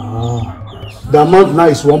 The amount now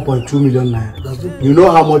is 1.2 million naira. You know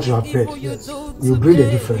how much you have paid. Yes. You bring the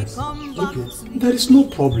difference. Okay. There is no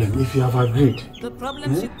problem if you have agreed.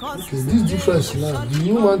 Okay, this difference now, do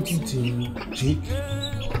you want it in check,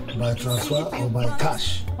 by transfer or by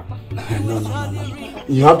cash? No.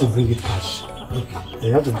 You have to bring it cash. Okay.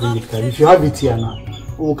 You have to bring it cash. If you have it here now,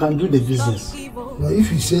 we can do the business. Now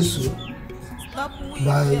if you say so,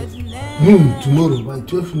 by noon tomorrow, by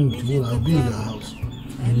 12 noon tomorrow, I'll be in the house.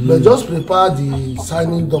 But just prepare the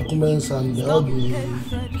signing documents and all the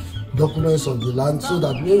documents of the land so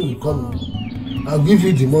that when we come, I'll give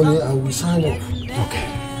you the money and we sign off. Okay.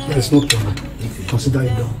 There is no problem. Okay. Consider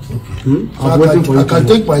it done. Okay. I'm waiting for you. I can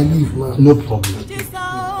take my leave now. No problem.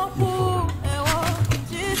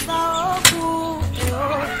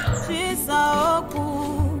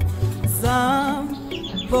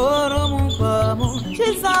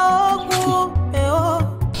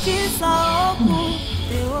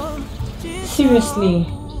 Seriously,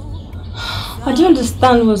 I don't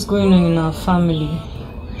understand what's going on in our family.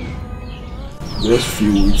 Just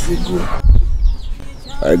few weeks ago,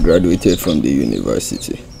 I graduated from the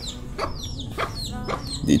university.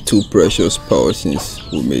 The two precious persons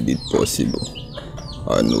who made it possible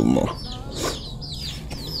are no more.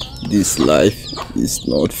 This life is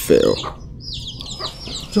not fair.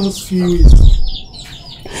 Just few weeks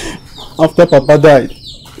after Papa died,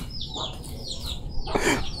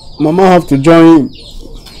 Mama have to join him.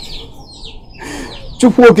 I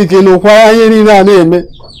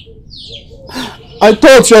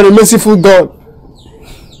thought you are a merciful God.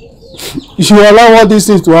 You should allow all these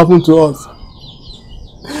things to happen to us.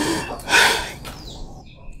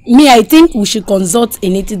 Me, I think we should consult a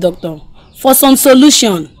native doctor for some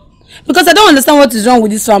solution. Because I don't understand what is wrong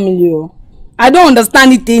with this family. I don't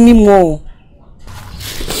understand it anymore.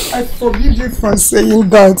 I forgive you for saying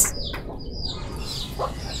that.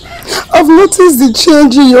 I've noticed the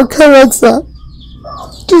change in your character.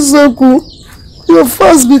 Chizoku, you're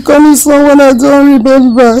fast becoming someone I don't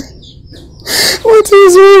remember. What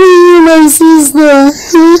is really you, my sister?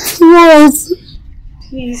 What?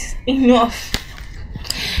 Please, enough.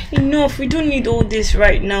 Enough. We don't need all this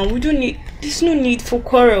right now. There's no need for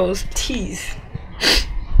quarrels, please.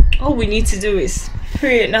 All we need to do is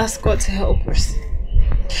pray and ask God to help us.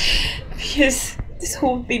 Because this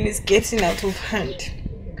whole thing is getting out of hand.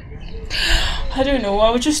 I don't know,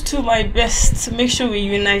 I will just do my best to make sure we're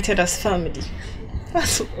united as family.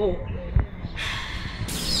 That's all.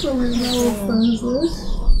 So we're no offense,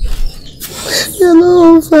 You're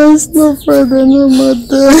no offense, no father, no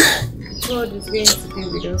mother. God is going to be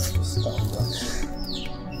with us. Stop that.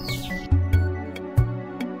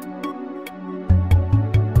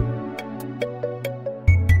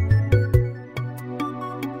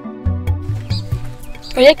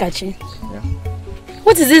 Oyekachi. Yeah.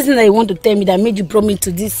 What is this thing that you want to tell me that made you brought me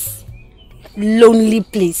to this lonely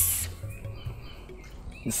place?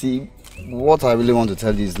 You see, what I really want to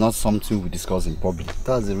tell you is not something we discuss in public.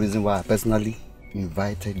 That's the reason why I personally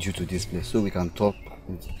invited you to this place, so we can talk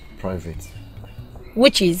in private.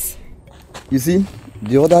 Which is? You see,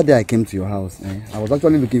 the other day I came to your house, I was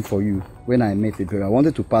actually looking for you when I met a girl. I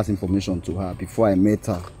wanted to pass information to her before I met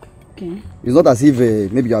her. Okay. It's not as if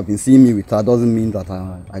maybe you have been seeing me with her doesn't mean that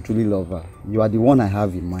I truly love her. You are the one I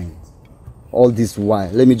have in mind. All this while,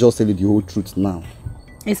 let me just tell you the whole truth now.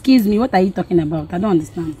 Excuse me, what are you talking about? I don't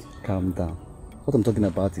understand. Calm down. What I'm talking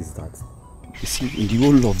about is that, you see, in the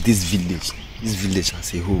whole of this village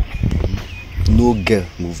as a whole, no girl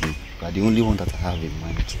moved me. You are the only one that I have in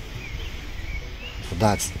mind. For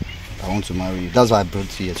that, I want to marry you. That's why I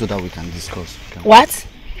brought you here, so that we can discuss. What?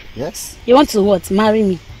 Yes. You want to what? Marry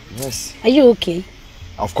me? Yes. Are you okay?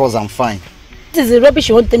 Of course, I'm fine. This is the rubbish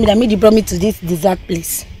you want to tell me that made you brought me to this desert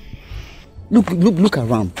place. Look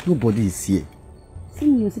around. Nobody is here.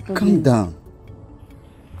 Calm down.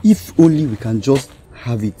 If only we can just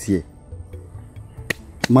have it here.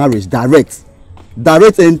 Marriage, direct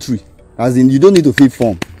entry. As in, you don't need to fill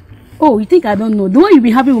form. Oh, you think I don't know? The one you've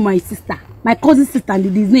been having with my sister, my cousin sister, and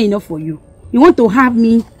it is not enough for you. You want to have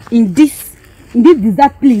me in this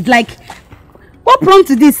desert place? Like, what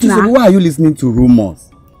prompted this now? Why are you listening to rumors?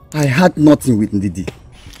 I had nothing with Ndidi.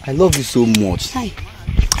 I love you so much. Hi.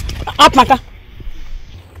 Up, Maka.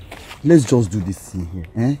 Let's just do this thing here,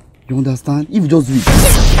 eh? You understand? If you just do it.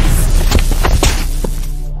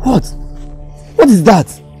 What? What is that?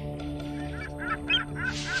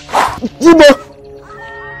 Jibo!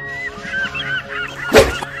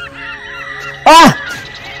 Ah!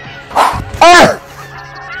 Ah!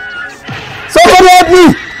 Somebody help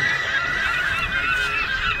me!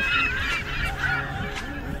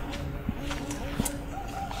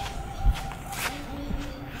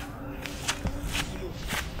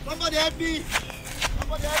 Somebody help me!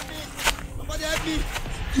 Somebody help me! Somebody help me!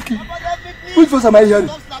 Somebody help me, please! Which voice am I hearing?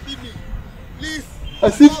 Stop slapping me! Please!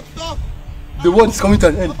 As if Stop! the world is coming to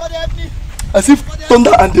an end. Somebody help me! As if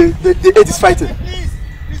thunder and the earth is fighting. Please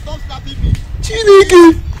stop slapping me!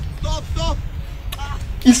 Chineke! Stop!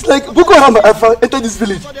 It's like Boko Haram have entered this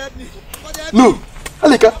village. No,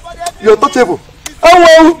 Alika, you're untouchable. Oh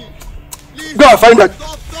well! Go and find that.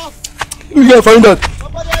 You go and find that.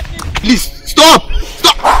 Please stop!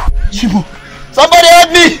 Chibo. Somebody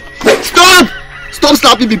help me! Stop! Stop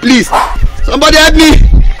slapping me, please! Somebody help me!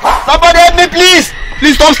 Somebody help me, please!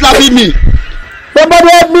 Please stop slapping me! Somebody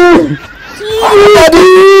help me!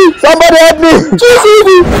 Somebody help me!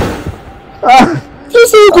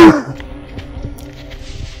 Chisugu!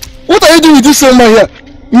 What are you doing with this young man here?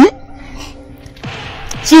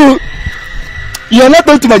 So, you are not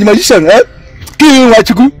going to my magician, eh? You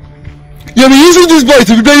have been using this boy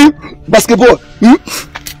to be playing basketball.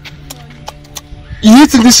 You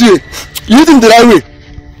hit him this way. You hit him the right way.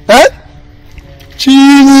 Eh?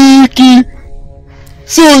 Chiniki.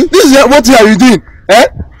 So, this is what you are doing. Eh?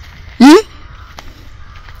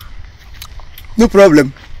 No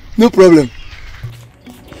problem. No problem.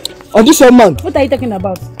 And this young man. What are you talking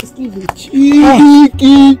about? Excuse me.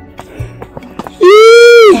 Chiniki.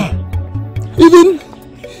 Even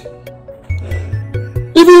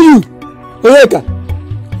you, Eureka.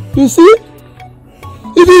 You see?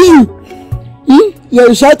 Even you.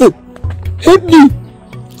 You're shouting. Help me.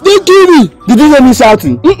 Don't kill me. Did you hear me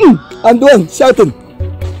shouting? I'm the one shouting.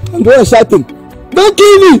 Don't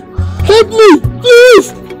kill me. Help me.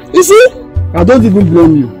 Please. You see? I don't even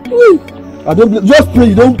blame you. I don't blame. Just pray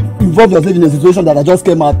you don't involve yourself in a situation that I just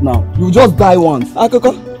came out now. You just die once.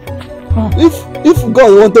 Akoko. If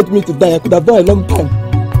God wanted me to die, I could have died a long time.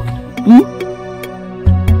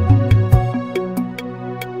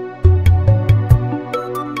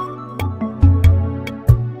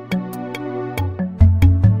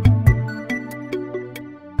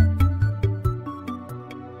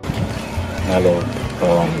 Hello.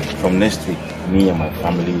 From next week, me and my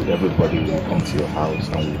family, everybody will come to your house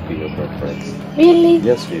and we'll be your breakfast. Really?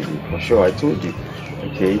 Yes, baby. For sure, I told you.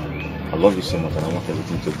 Okay? I love you so much and I want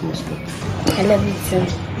everything to go smooth. I love you too.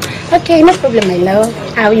 Okay, no problem, my love.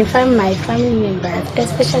 I will inform my family members,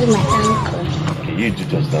 especially my uncle. Okay, you do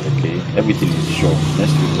just that, okay? Everything is sure.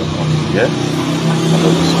 Next week we're coming, yeah? I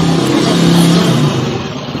love you so much.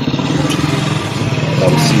 I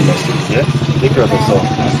will see you next week, yeah? Take care of yourself.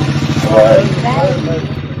 Bye.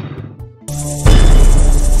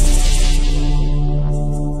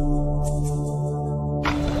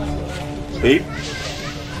 Babe?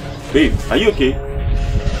 Babe, are you okay?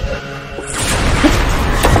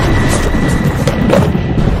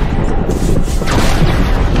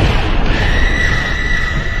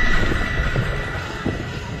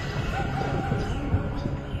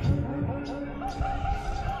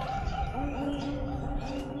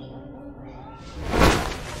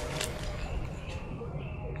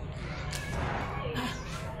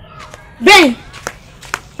 Ben!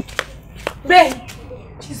 Ben!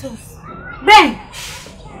 Jesus! Ben!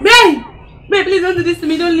 Ben! Ben, please don't do this to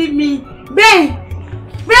me. Don't leave me. Ben!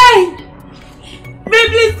 Ben! Ben,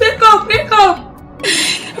 please wake up. Wake up.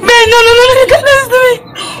 Ben, no, you can't do this to me.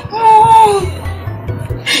 Oh.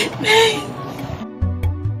 Ben.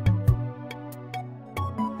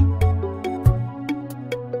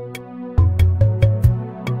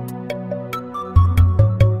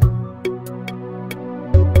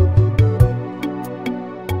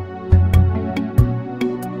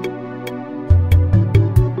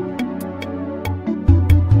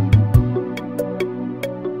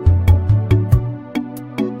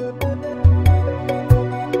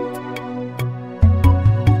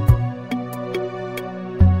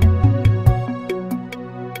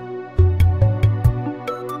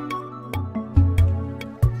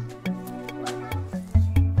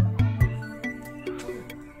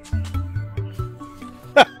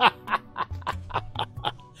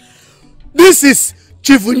 This is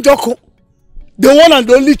Chief Njoko, the one and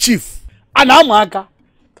only chief. And Amaka.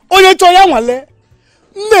 Onye choya wale.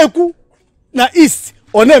 Neku na east.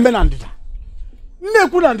 Oneme nandida.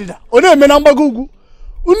 Neku nandida. Oneme nambagugu.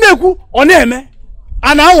 Neku oneme.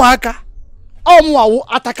 Ana Amaka. Omwawu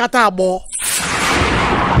atakata abo.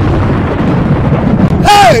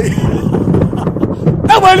 Hey!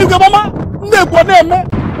 Ewa eluge mama. Neku oneme.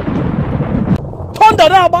 Tonda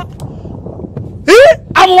raba.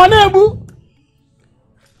 Amwanebu.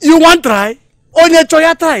 You want try? Onye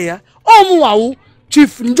choya try ya. Omwawu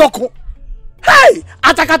Chief Njoko. Hey!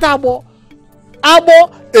 Atakata abo.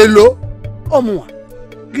 Abo elo. Omwa.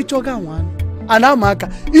 Gichoga wan. Anamaka.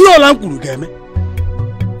 Iyo lankuru geme.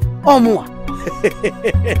 Omwa.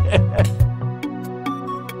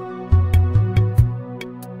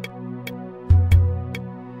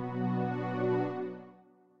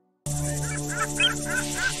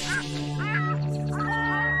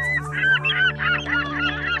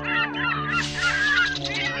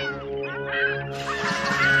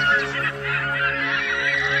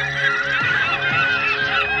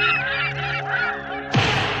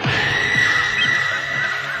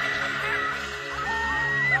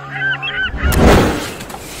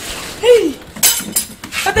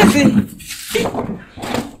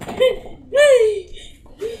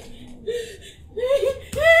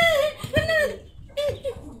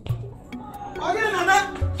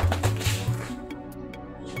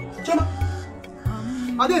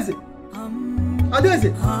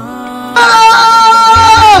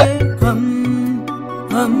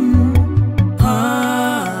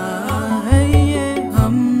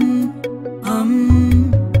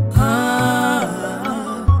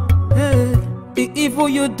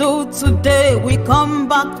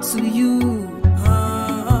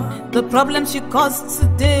 The problems you caused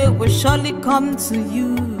today will surely come to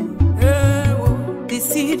you. The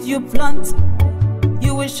seed you plant,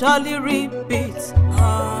 you will surely reap it.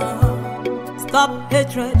 Stop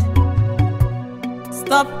hatred.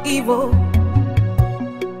 Stop evil.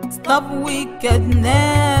 Stop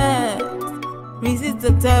wickedness. Resist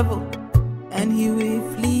the devil and he will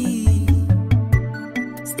flee.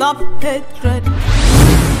 Stop hatred.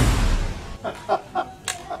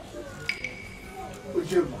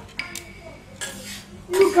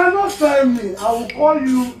 You cannot tell me. I will call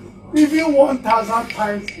you even 1,000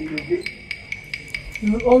 times in a day.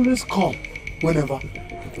 You will always come whenever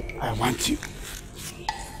I want you.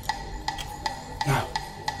 Now,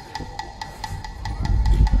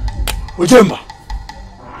 Ojemba,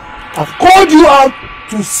 I've called you out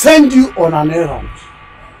to send you on an errand.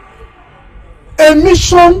 A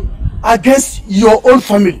mission against your own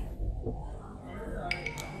family.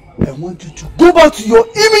 I want you to go back to your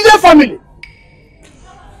immediate family.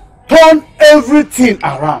 Turn everything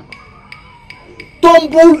around.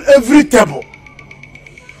 Tumble every table.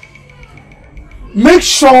 Make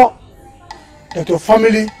sure that your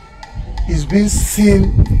family is being seen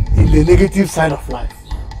in the negative side of life.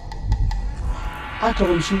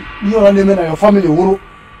 Your family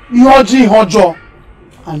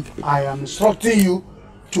and I am instructing you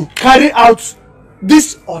to carry out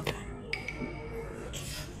this order.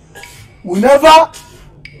 Whenever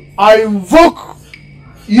I invoke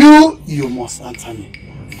you, you must answer me.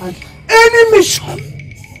 And any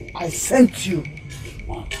mission I sent you,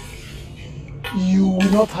 you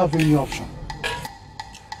will not have any option.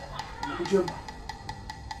 Did you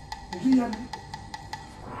hear me?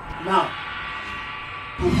 Now.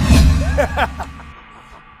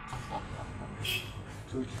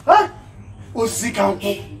 Huh?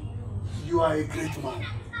 Usikanko, you are a great man.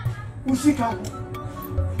 Usikanko.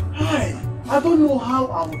 Hi, I don't know how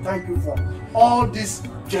I will thank you for all this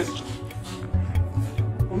gesture.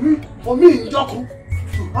 For me, Njoku,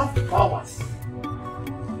 to have powers.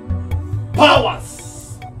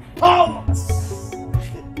 Powers!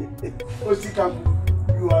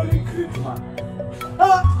 Usikanko, you are a great man.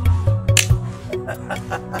 Huh?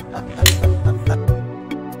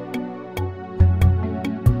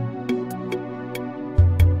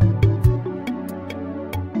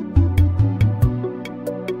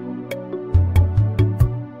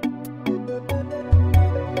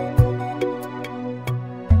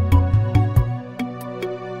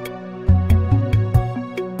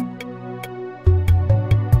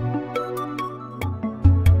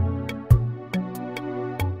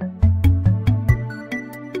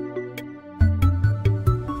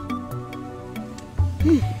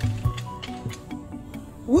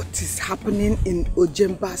 What is happening in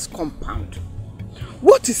Ojemba's compound?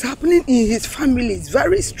 What is happening in his family is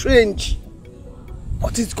very strange.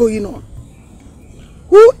 What is going on?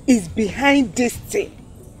 Who is behind this thing?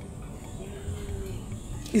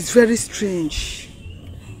 It's very strange.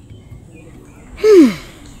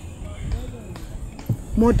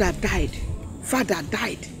 Mother died, father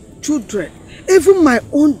died, children, even my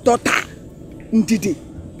own daughter, Ndidi.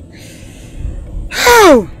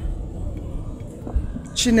 How?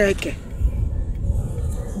 Chineke.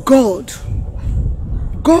 God,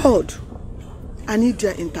 I need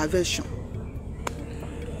their intervention.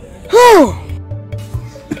 Oh!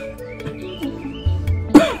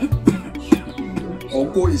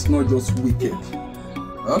 Uncle is not just wicked.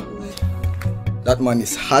 Huh? That man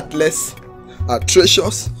is heartless,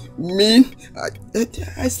 atrocious, mean.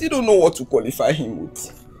 I still don't know what to qualify him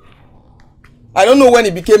with. I don't know when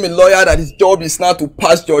he became a lawyer that his job is now to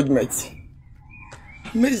pass judgment.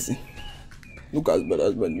 Amazing. Look at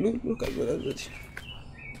brother's body. Look at brother's body.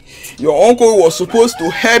 Your uncle was supposed to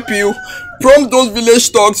help you prompt those village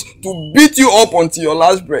thugs to beat you up until your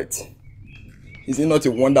last breath. Is he not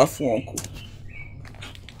a wonderful uncle?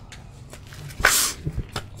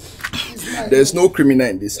 There's no criminal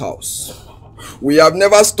in this house. We have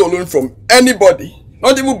never stolen from anybody.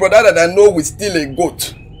 Not even brother that I know will steal a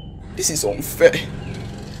goat. This is unfair.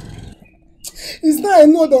 It's not I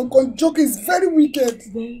know that Uncle Joke is very wicked.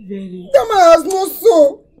 Very. That man has no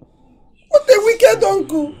soul. What a wicked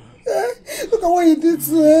uncle. Look at what he did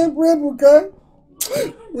to Rebuka.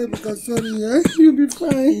 Rebuka, sorry, you'll be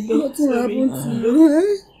fine. Nothing will happen to you.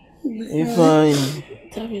 You'll be fine.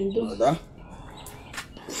 Brother.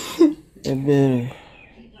 Ebere.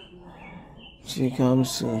 She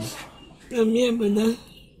comes soon. Come here, brother.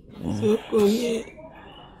 So come here.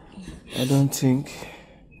 I don't think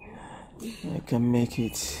I can make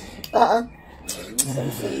it. Why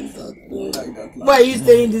are you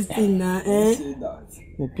saying this thing now, eh?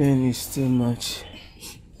 The pain is too much.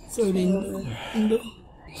 Sorry, no.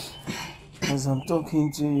 As I'm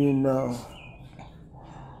talking to you now,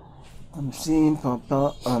 I'm seeing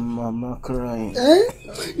Papa and Mama crying.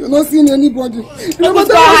 You're not seeing anybody. You're not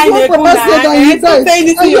saying Papa said that he died.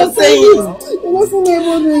 And you're saying you're not seeing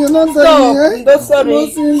anybody. You're not saying no, sorry.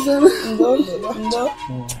 No.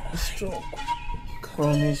 Stop.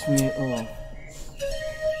 Promise me all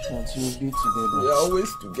that you'll be together. We're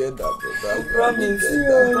always together, brother. Promise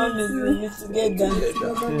we'll be together.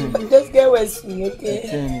 Just get well soon, okay? The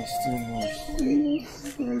pain is too much.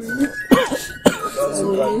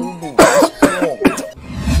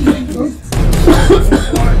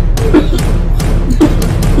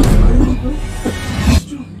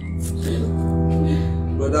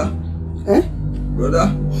 Brother. Brother.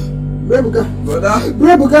 Brebuka. Brother.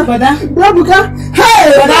 Brebuka. Brother. Brebuka. Hey!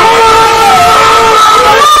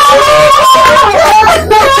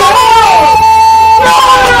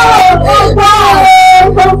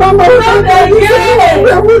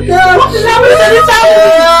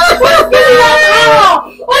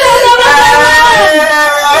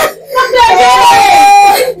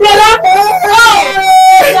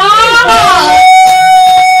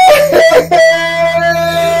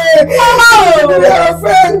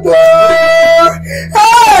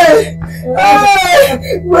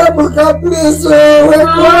 Rebuka, please, wake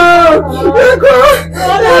up! Wake up!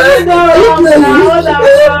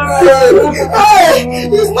 Hey,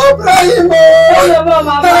 he's not playing,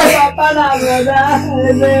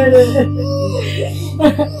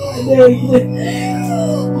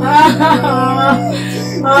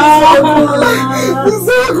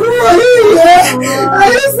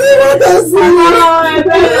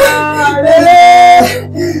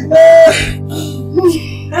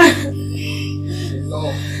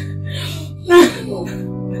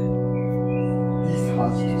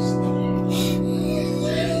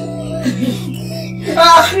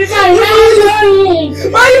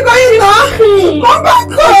 Where are you going now? Come back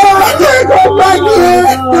home! Come back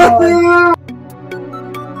here!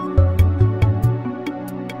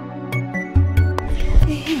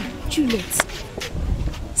 Juliet,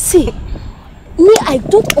 see, me, I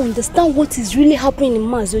don't understand what is really happening in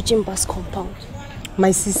Mazio Jimba's compound.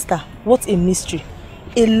 My sister, what a mystery.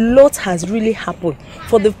 A lot has really happened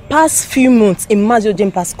for the past few months in Mazio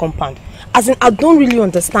Jimba's compound. As in, I don't really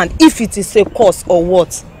understand if it is a cause or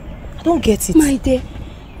what. I don't get it. My dear,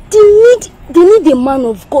 they need a man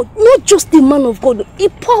of God, not just a man of God, a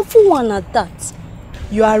powerful one at that.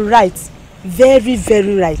 You are right. Very,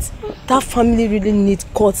 very right. That family really needs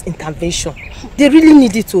God's intervention. They really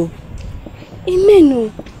need it too.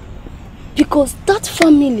 Amen. Because that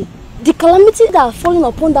family, the calamity that are falling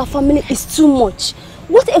upon that family is too much.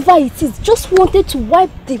 Whatever it is, just wanted to wipe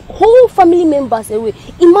the whole family members away.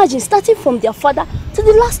 Imagine, starting from their father to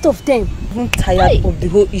the last of them. I'm tired of the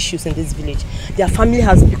whole issues in this village. Their family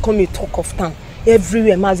has become a talk of town.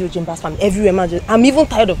 Everywhere Mazi Ojemba's family, everywhere Mazi. I'm even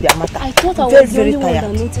tired of their matter. I thought I very, was the very only one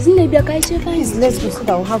tired. that noticed. Maybe I can share. Please, let's go so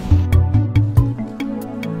that we'll have.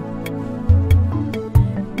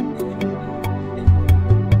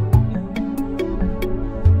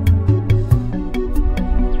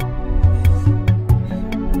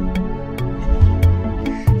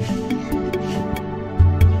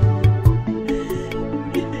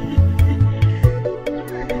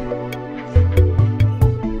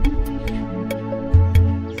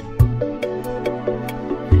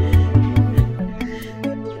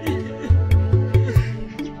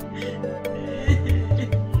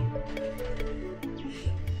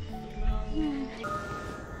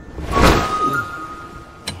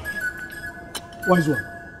 Wise one.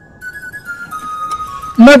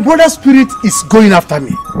 My brother's spirit is going after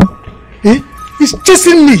me. He's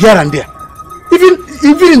chasing me here and there.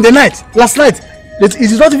 Even in the night, last night, it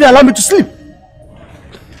did not even allow me to sleep.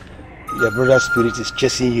 Your brother's spirit is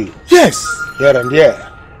chasing you? Yes. Here and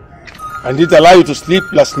there. And did it allow you to sleep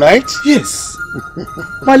last night? Yes.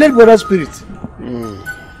 My late brother's spirit.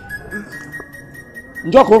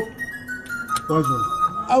 Njoko,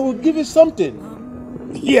 I will give you something.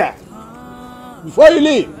 Here. Before you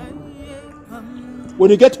leave, when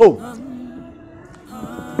you get home,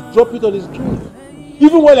 drop it on his grave.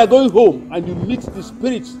 Even while you're going home and you meet the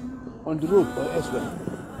spirits on the road or elsewhere,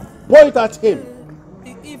 pour it at him.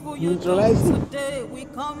 You neutralize him,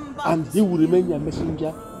 and he will remain your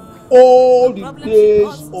messenger all the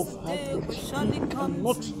days of heartache. He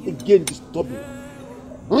cannot again disturb you.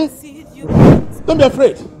 Don't be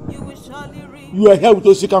afraid. You are here with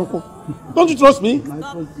Osikanko. Don't you trust me?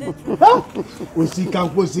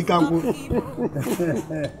 Osikanko.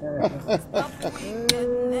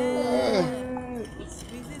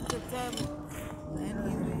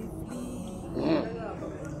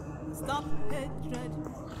 Stop hatred.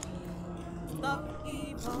 Stop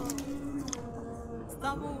evil.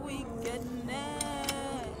 Stop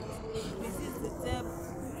wickedness. Resist the devil.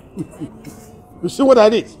 You see what I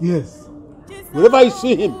did? Yes. Whenever you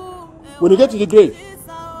see him, when you get to the grave,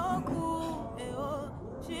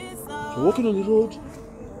 you're walking on the road,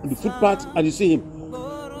 on the footpath, and you see him.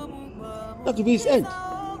 That will be his end.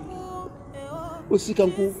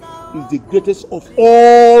 Osikanku is the greatest of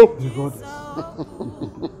all the gods.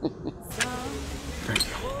 Thank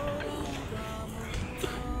you.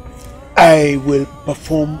 I will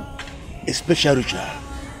perform a special ritual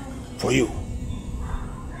for you,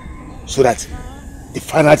 so that the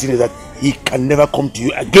final thing is that he can never come to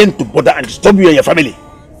you again to bother and disturb you and your family.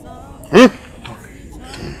 Okay.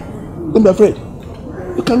 Don't be afraid.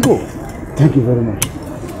 You can go. Thank you very much.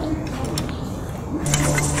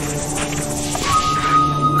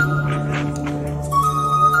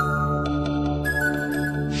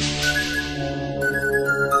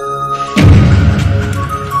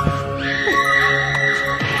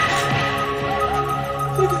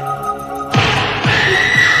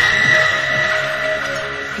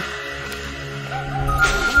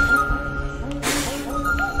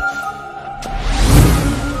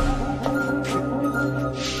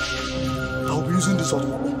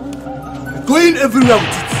 Going everywhere with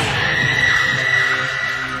it.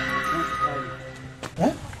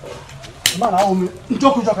 Man,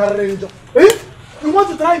 you want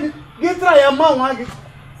to try me? Get try a man.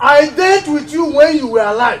 I dealt with you when you were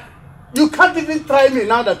alive. You can't even try me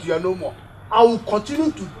now that you are no more. I will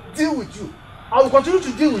continue to deal with you. I will continue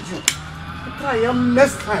to deal with you. Try him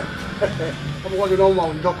next time. I'm going to know my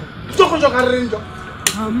own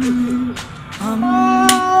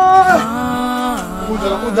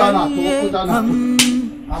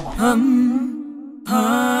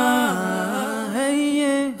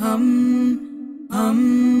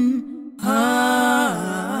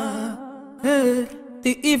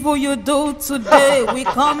The evil you do today, we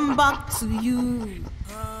come back to you.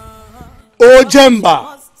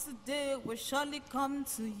 Ojemba. Today we surely come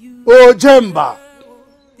to you. Ojemba.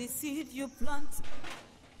 The seed you plant,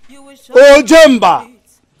 you will surely Ojemba.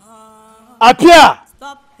 Appear.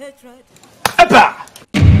 Stop hatred. Epa.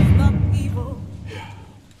 Stop evil.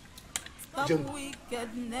 Stop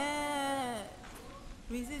wickedness.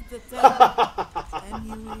 Resist the devil and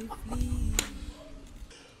you will flee.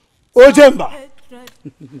 Ojemba.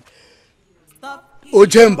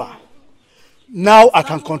 Ojemba. Now I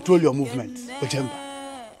can control your movement, Ojemba.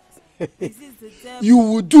 You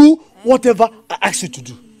will do whatever I ask you to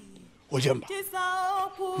do, Ojemba.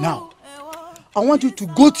 Now, I want you to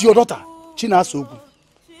go to your daughter, Chinasogu.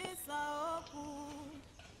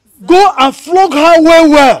 Go and flog her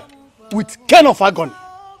well with cane of agony.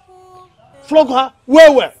 Flog her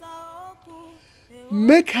well.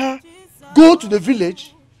 Make her go to the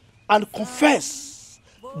village and confess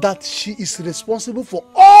that she is responsible for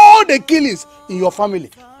all the killings in your family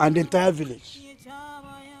and the entire village.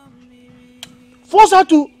 Force her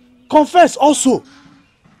to confess also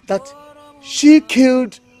that she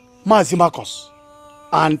killed Mazimakos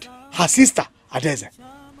and her sister Adeze.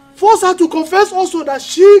 Force her to confess also that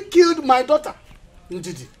she killed my daughter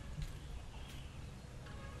Ndidi.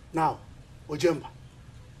 Now, Ojemba,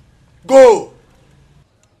 go!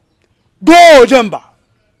 Go, Ojemba!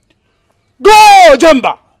 Go,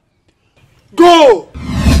 Ojemba! Go!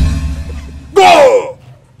 Go!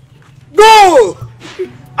 Go!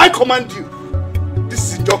 I command you.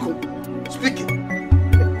 This is Njoku speaking.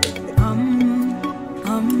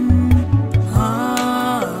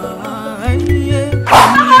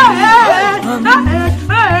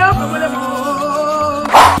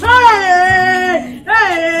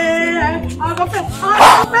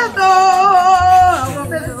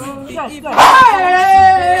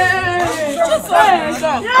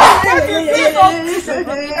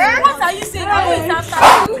 What are you saying? Who is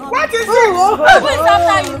after you? What is it? Who is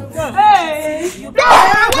after you? Hey!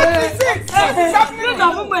 What is it?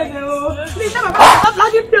 Please, I'll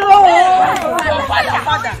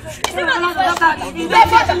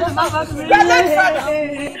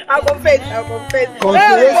confess.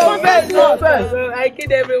 I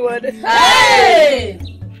killed everyone. Hey!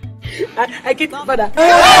 I killed my father. Hey!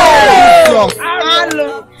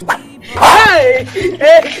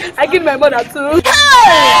 I killed my mother too.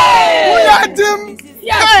 Hey! Who let him?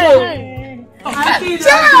 Yes! I killed him.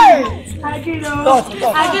 I killed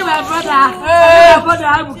my brother. My brother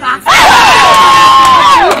Abuka.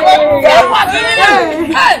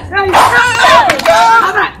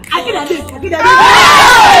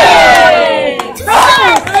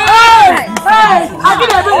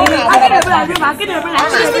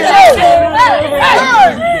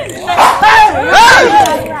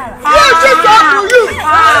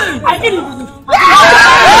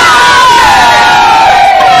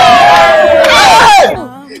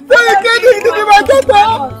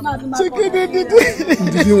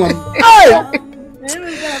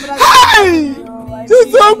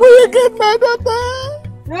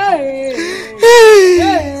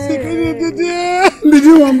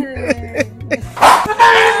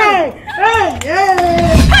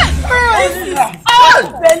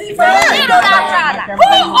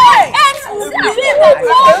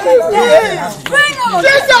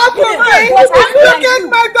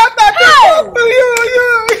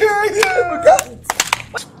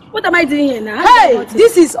 What am I doing here now? Hey,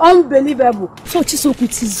 this is unbelievable. So Chisoku,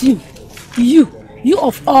 it is you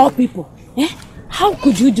of all people. Eh? How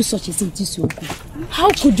could you do such a thing, Chisoku? How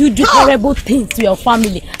could you do terrible things to your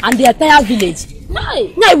family and the entire village? What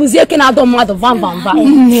did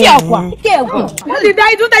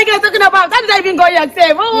I do that you're talking about? How did I even go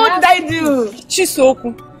yourself? What did I do?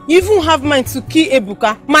 Chisoku, you even have mind to kill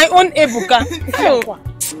Ebuka, my own Ebuka.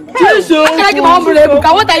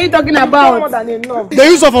 What are you talking about? The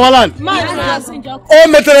use of our land. Oh,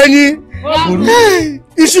 Meterenyi.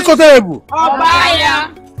 Ishikotebu.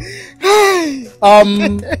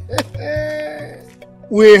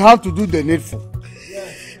 We have to do the needful.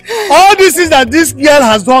 All this is that this girl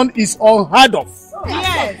has done is unheard of.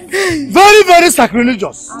 Yes. Very, very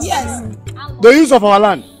sacrilegious. Yes. The use of our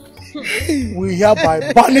land. We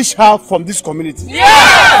hereby banish her from this community.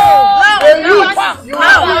 Yes. You will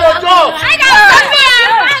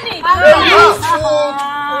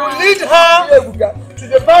lead her to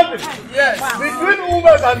the boundary between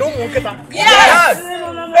women and Umunketa. Yes.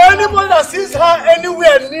 Anyone that sees her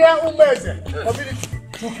anywhere near Umeze community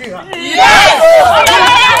to kill her. Yes.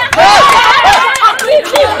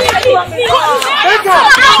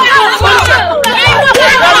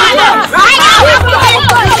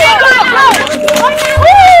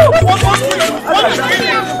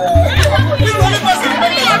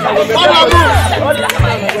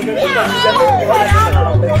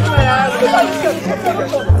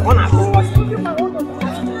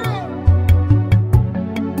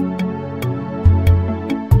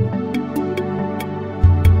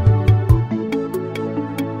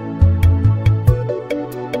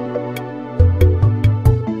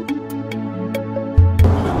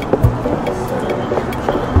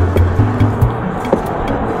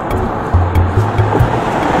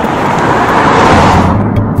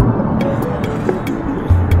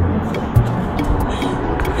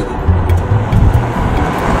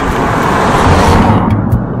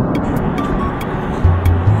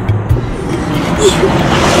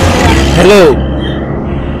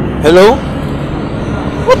 Hello?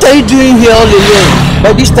 What are you doing here all alone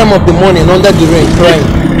by this time of the morning under the rain crying?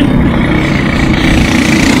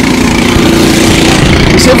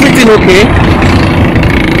 Is everything okay?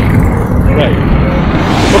 Right.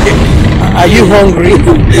 Okay. Are you hungry?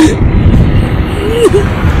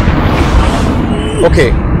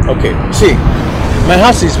 Okay. See, my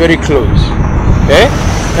house is very close. Eh?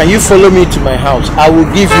 Can you follow me to my house? I will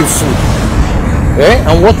give you food. Eh?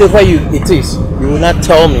 And whatever it is, you will not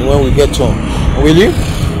tell me when we get home. Will you?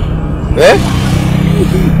 Eh?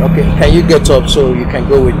 Okay. Can you get up so you can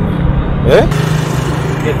go with me? Eh?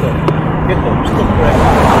 Get up. Stop crying.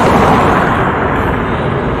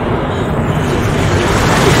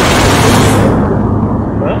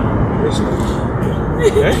 Huh? Let's go.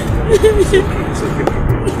 Eh? It's okay.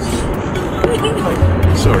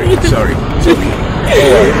 Sorry. It's okay. Don't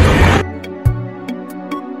worry.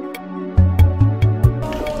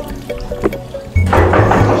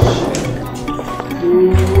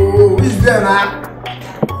 Who is there now?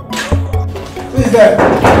 Who is there?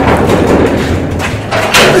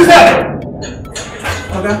 Who is there?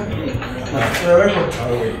 Okay. You're welcome.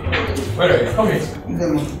 Where are you? Come here.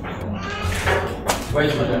 Where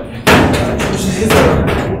is madam? She's inside.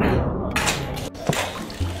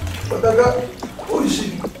 But who is she?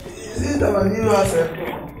 Is it our new house?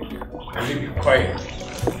 Can you be quiet?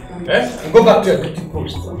 Eh? And go back to your duty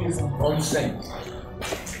post. Nonsense.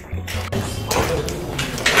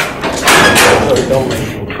 Sorry, don't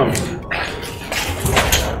mind. Come.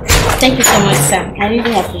 Thank you so much, sir. I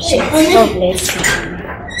really appreciate it. God bless you.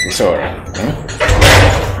 It's alright. Huh?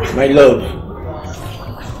 My love.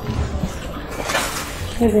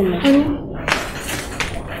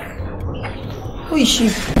 Who is she?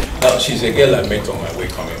 Oh, she's a girl I met on my way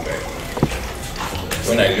coming back.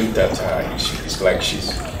 When I looked at her, it's like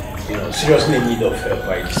she's, seriously in need of help.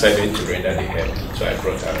 I decided to render the help, so I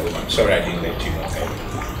brought her home. I'm sorry I didn't let you know.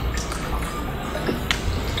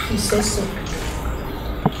 You say so.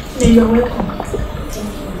 You're welcome.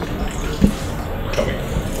 Come in.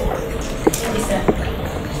 Yes, sir.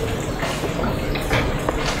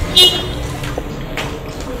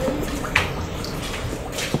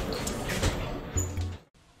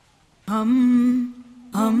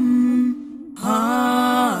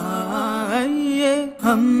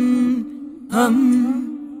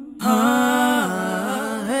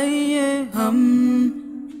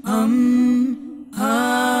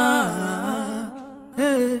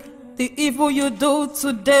 The evil you do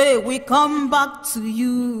today, we come back to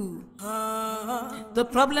you. The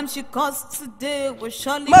problems you cause today will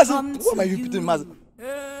surely come to you. What are you putting, Mazi?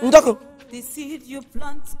 Ndako, The seed you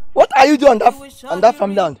plant. what are you doing on that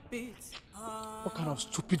farmland? What kind of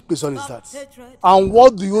stupid question is that? And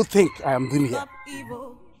what do you think I am doing here?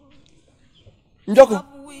 Njoko,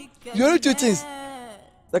 you only two things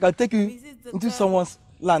that can take you into someone's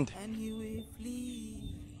land.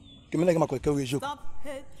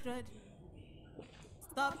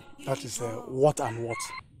 That is what and what?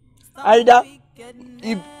 Either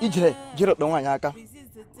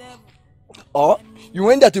or you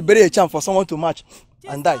went there to bury a champ for someone to match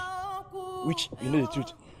and die, which you know the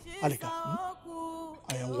truth. Alika,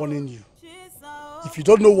 I am warning you. If you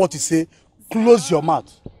don't know what to say, close your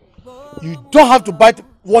mouth. You don't have to bite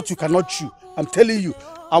what you cannot chew. I'm telling you.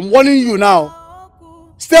 I'm warning you now.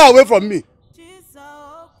 Stay away from me.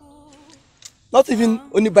 Not even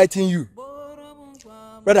only biting you.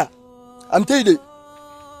 Brother, I'm telling you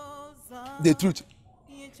the truth.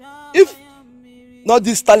 If not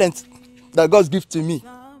this talent that God's gift to me,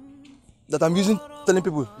 that I'm using telling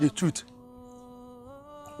people the truth,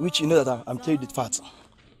 which you know that I'm telling you the facts.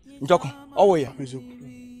 Njoko, how are you?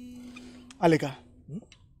 Alika,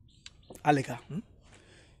 Alika,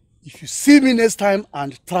 if you see me next time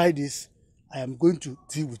and try this, I am going to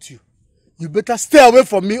deal with you. You better stay away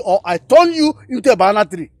from me or I turn you into a banana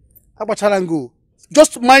tree. Go.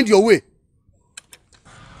 Just mind your way.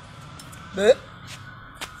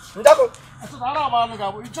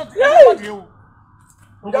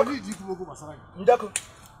 Njoko,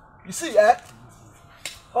 you see,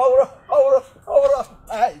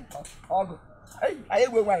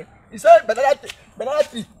 he said banana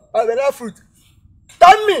tree or banana fruit.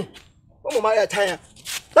 Turn me. Oh my God,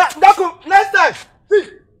 next time. See.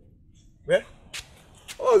 Where?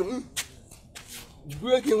 Oh,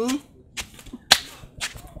 breaking.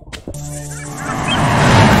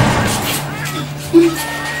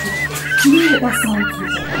 You hear that sound?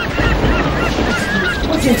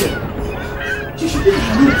 What is it? You should be in the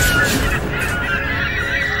room.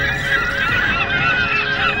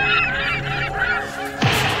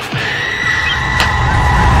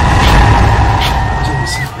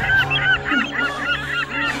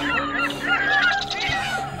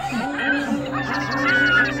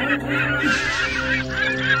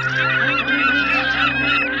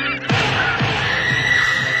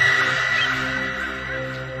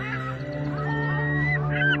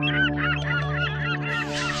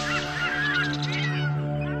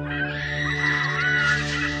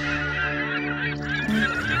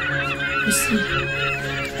 You see,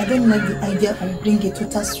 I don't like the idea of bringing a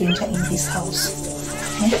total stranger in this house.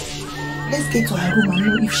 Let's get to her room and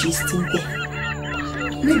know if she's still there.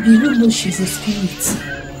 Maybe you know she's a spirit.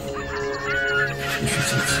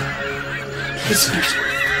 Let's go.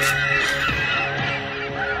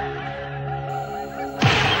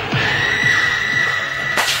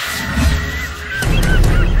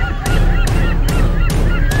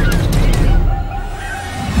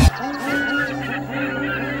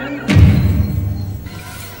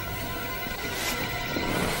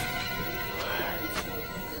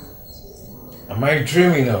 Am I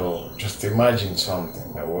dreaming or just imagine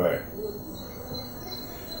something that way?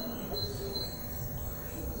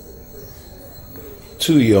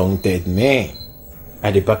 Two young dead men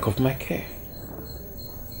at the back of my car.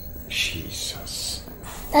 Jesus.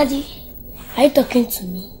 Daddy, are you talking to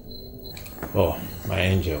me? Oh, my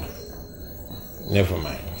angel. Never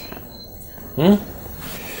mind.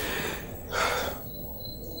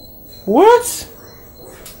 What?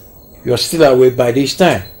 You're still awake by this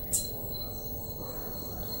time?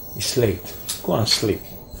 It's late. Go and sleep.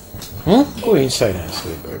 Go inside and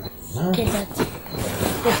sleep, baby. Okay, Daddy.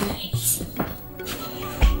 Good night.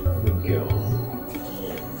 Good girl.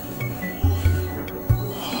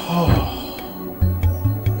 Oh.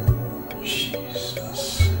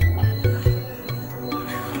 Jesus.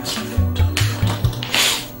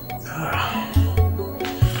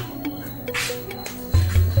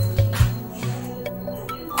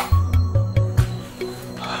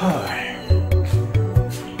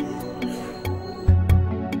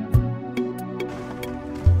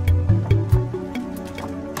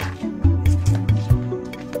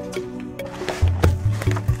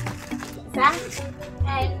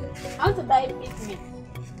 I want to buy a picnic.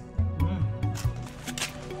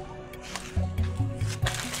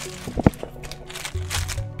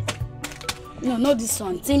 No, not this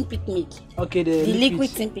one. Tin picnic. Okay, the liquid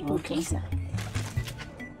tin picnic. Okay. Sir.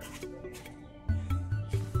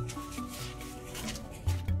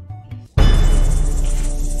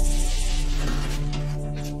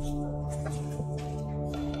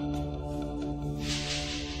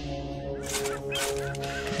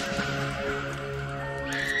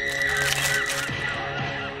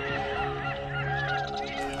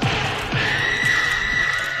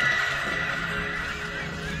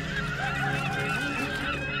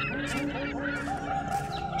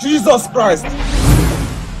 Jesus Christ!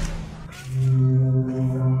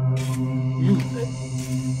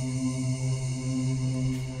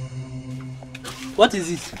 What is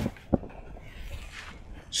it?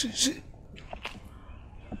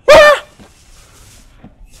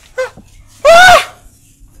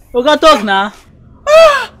 Oga, talk now.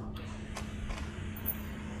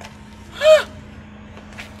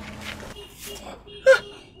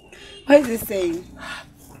 What is he saying?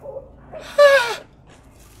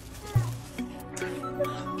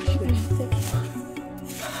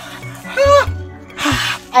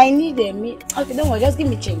 I need a meal. Okay, don't worry, just give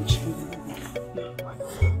me change.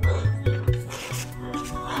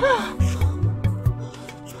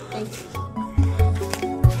 Thank you.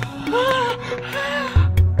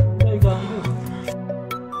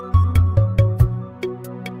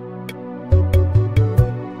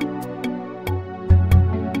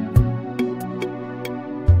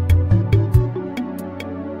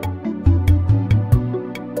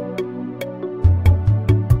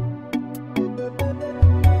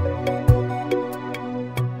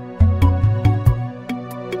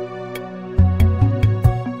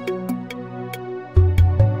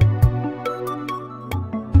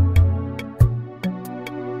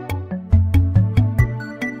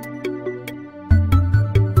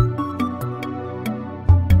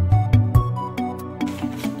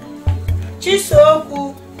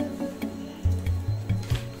 Chisoku.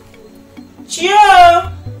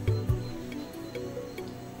 Chio.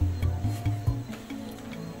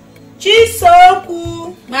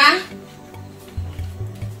 Chisoku. Ma.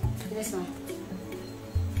 Yes, ma'am.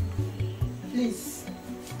 Please,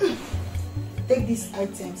 take these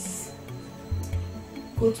items,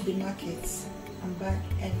 go to the market and buy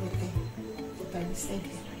everything that I said.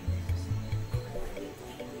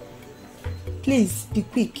 Please, be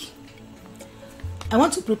quick. I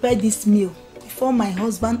want to prepare this meal before my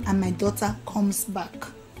husband and my daughter comes back.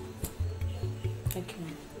 Thank you.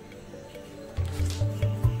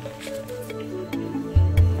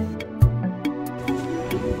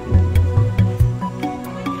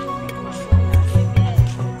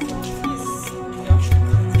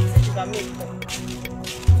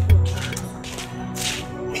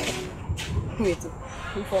 Wait,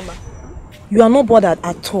 informer. You are not bothered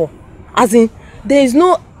at all. As in, there is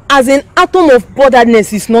no, as in, atom of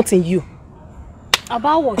botheredness is not in you.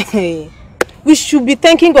 About what? We should be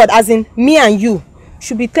thanking God, as in me and you,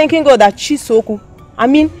 should be thanking God that Chisoku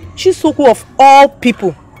of all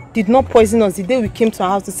people, did not poison us the day we came to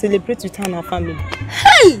our house to celebrate with her and our family.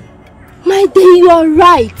 Hey! My dear, you are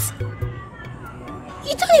right.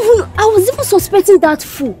 You don't even... I was even suspecting that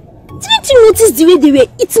fool. Didn't you notice the way they were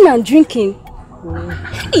eating and drinking?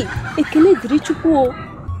 Hey! Ekene Dirichuku.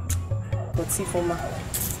 But see, Foma,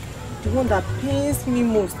 the one that pains me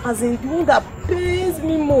most,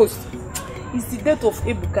 is the death of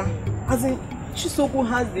Ebuka. As in, Chisoku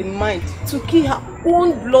has the mind to kill her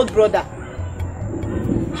own blood brother.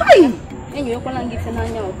 Hi!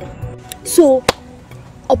 So,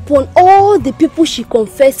 upon all the people she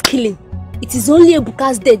confessed killing, it is only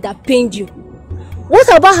Ebuka's death that pained you. What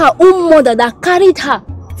about her own mother that carried her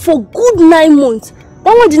for good 9 months?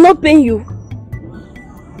 That one did not pain you?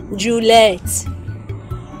 Juliet.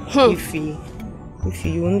 Ify,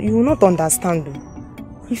 you will not understand.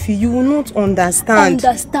 Ify, you will not understand.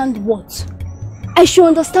 Understand what? I should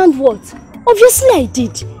understand what? Obviously I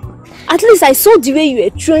did. At least I saw the way you were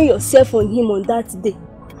throwing yourself on him on that day.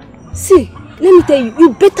 See, let me tell you,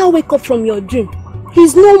 you better wake up from your dream.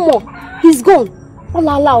 He's no more. He's gone.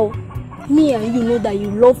 Alala. Me and you know that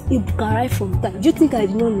you love Ebuka right from time. Do you think I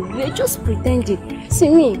did not know? You're just pretending. See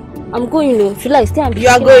me, I'm going to feel like stay and be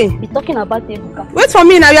talking about Ebuka. Wait for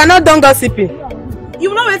me now, you are not done gossiping. You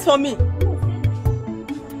will not wait for me.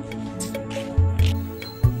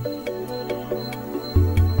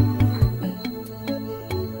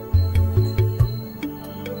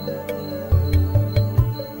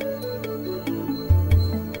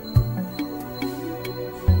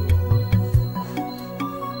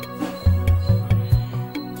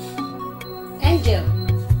 Angel,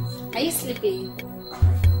 are you sleeping?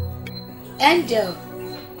 Angel,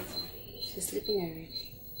 she's sleeping already.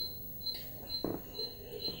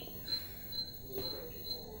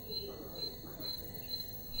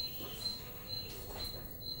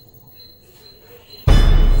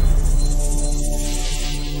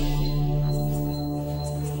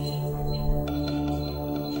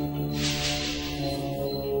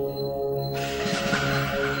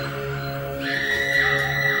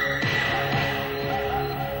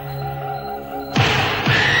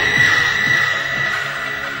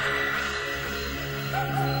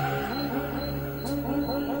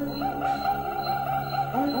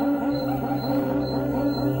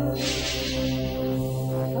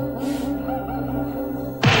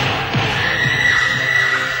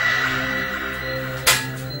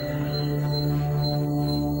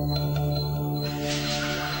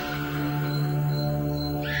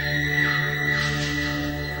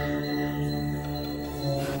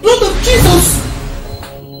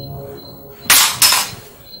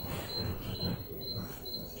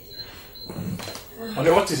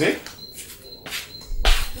 What is it?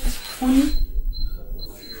 Honey,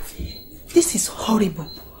 this is horrible.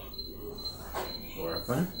 What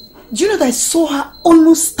happened? Do you know that I saw her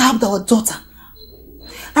almost stabbed our daughter?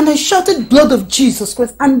 And I shouted blood of Jesus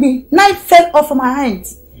Christ and the knife fell off from her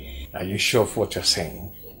hands. Are you sure of what you're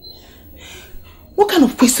saying? What kind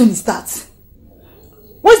of question is that?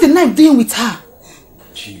 What's the knife doing with her?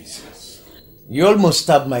 Jesus. You almost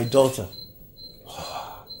stabbed my daughter.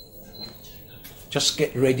 Just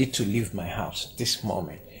get ready to leave my house this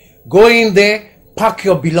moment. Go in there, pack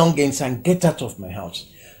your belongings and get out of my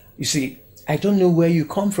house. You see, I don't know where you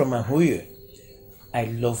come from and who you are. I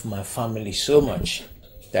love my family so much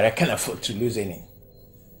that I can't afford to lose any.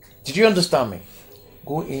 Did you understand me?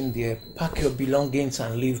 Go in there, pack your belongings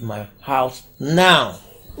and leave my house now.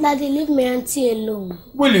 Daddy, leave my auntie alone.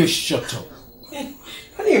 Will you shut up? Can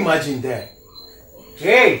you imagine that?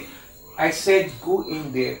 Hey! I said go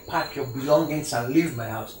in there, pack your belongings and leave my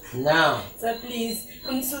house now. Sir, please,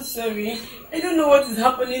 I'm so sorry. I don't know what is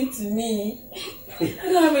happening to me. I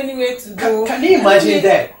don't have anywhere to go. Can you imagine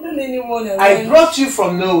that? I don't know anyone around. I brought you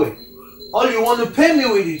from nowhere. All you want to pay me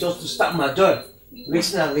with is just to start my job.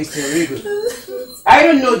 Listen and listen really good. I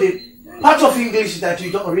don't know the part of English that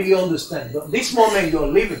you don't really understand. But this moment you're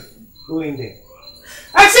leaving, go in there.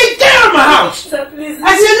 I said get out of my house! Sir, please.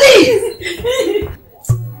 I said leave!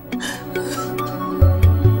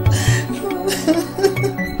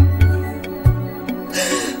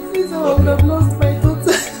 I would have lost my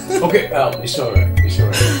daughter. Okay, it's alright. It's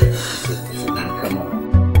alright. Come on.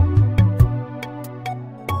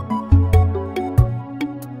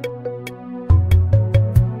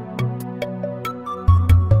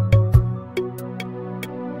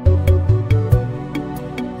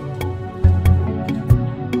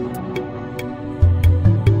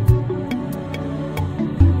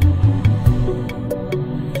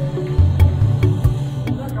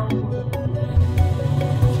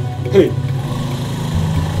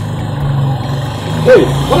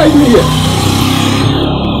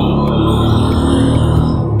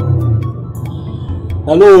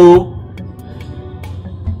 Hello?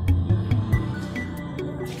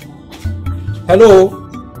 Hello?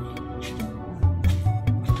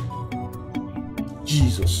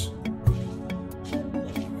 Jesus.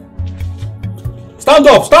 Stand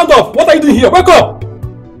up! Stand up! What are you doing here? Wake up!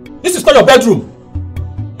 This is not your bedroom.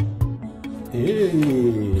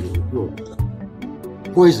 Hey, bro.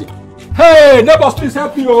 Who is it? Hey, neighbors, please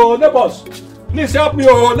help me, oh, neighbors. Please help me,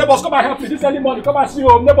 oh, neighbors, come and help me. This early morning, come and see,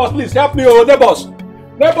 oh, neighbors, please help me, oh, neighbors.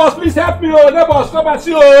 Neighbors, please help me, oh, neighbors, come and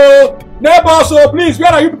see, oh. Neighbors, oh, please,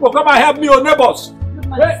 where are you people? Come and help me, oh, neighbors.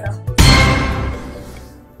 Hey.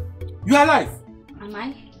 You are alive? Am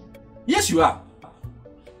I? Yes, you are.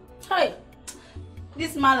 Hey,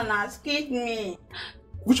 this man has killed me.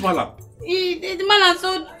 Which malam? The man has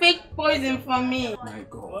sold fake poison for me. My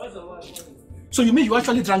God. So you mean you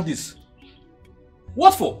actually drank this?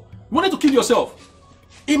 What for? You wanted to kill yourself?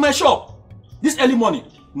 In my shop? This early morning?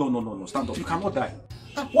 No, no, no, no. Stand up. You cannot die.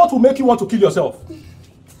 What will make you want to kill yourself?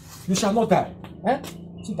 You shall not die. Eh?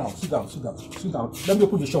 Sit down, sit down, sit down, sit down. Let me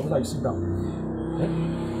open the shop so that you sit down. Eh?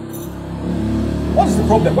 What is the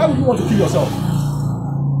problem? Why would you want to kill yourself?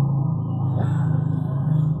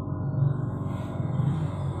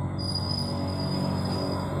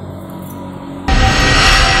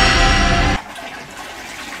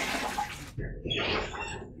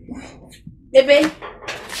 Baby,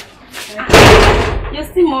 you're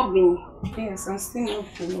still mobbing. Yes, I'm still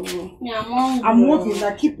mobbing. Yeah, I'm mobbing. I'm mobbing.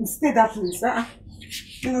 I keep stay that place.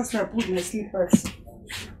 You know, so I put my slippers.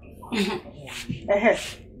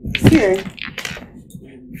 See,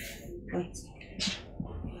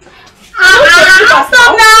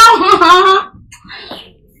 stop now!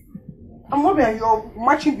 I'm mobbing and you're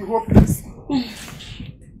matching the whole place.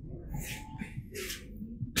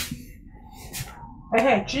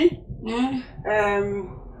 Chi?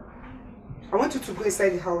 I want you to go inside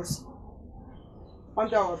the house.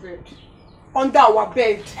 Under our bed. Under our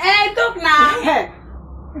bed. Hey, talk now. Hey,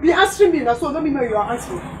 be answering me now, so let me know you are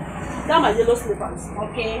answering. That my yellow slippers.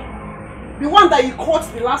 Okay. The one that you caught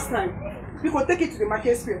the last time. We could take it to the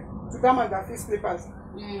market square. To that man that fits slippers.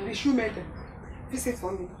 The shoemaker. Fix it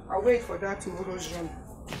for me. I'll wait for that tomorrow's run.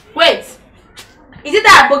 Wait. Is it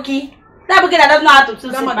that Boki? That Boki that doesn't know how to sew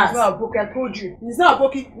slippers? That man is not a Boki, I told you. He's not a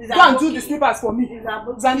Boki. Go and do the slippers for me. He's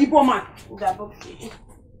an Igbo man. He's a Boki.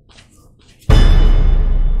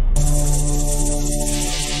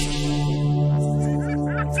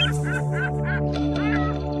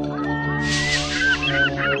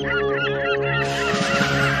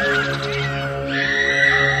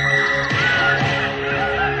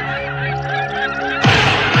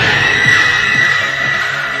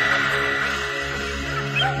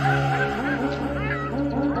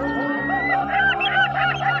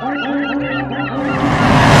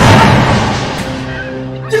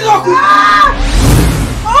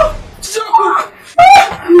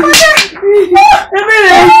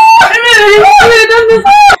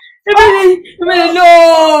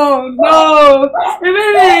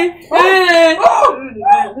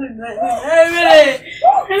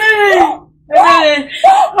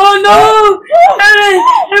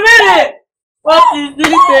 What is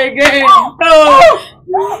this again?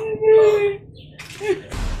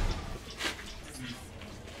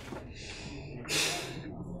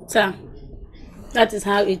 Sir, that is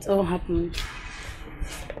how it all happened.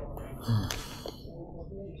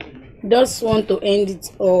 Just want to end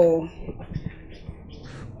it all.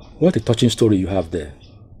 What a touching story you have there.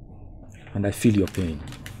 And I feel your pain.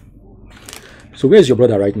 So where is your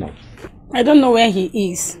brother right now? I don't know where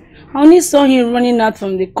he is. I only saw him running out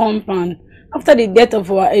from the compound after the death of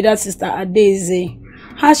our elder sister Adeze.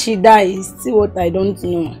 How she died is still what I don't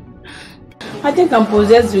know. I think I'm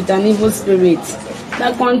possessed with an evil spirit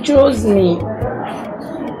that controls me.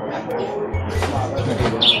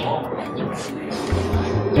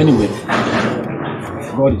 Anyway,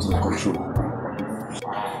 God is in control.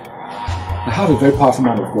 I have a very powerful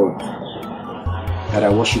man of God that I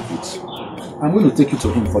worship with. I'm going to take you to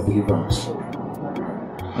him for deliverance.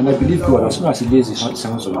 And I believe God, as soon as he lays his hands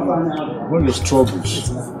on you, all your struggles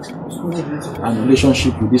and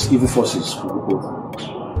relationship with these evil forces will be over.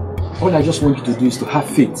 All I just want you to do is to have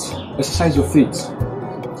faith. Exercise your faith.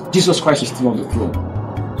 Jesus Christ is still on the throne.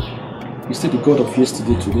 He's still the God of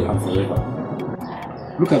yesterday, today, and forever.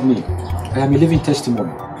 Look at me. I am a living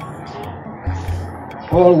testimony.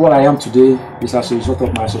 All what I am today is as a result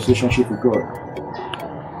of my associationship with God.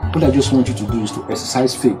 All I just want you to do is to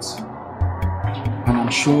exercise faith. And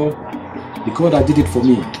I'm sure the God that did it for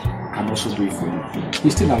me can also do it for you.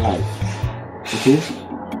 He's still alive. Okay?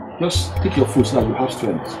 Just take your food so that you have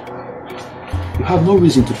strength. You have no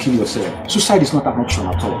reason to kill yourself. Suicide is not an option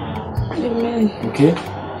at all. Amen. Okay?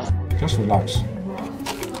 Just relax.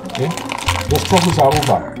 Okay? Your struggles are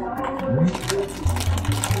over.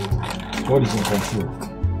 God is in control.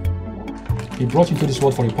 He brought you to this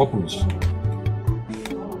world for a purpose.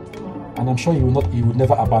 And I'm sure he will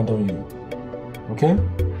never abandon you. Okay?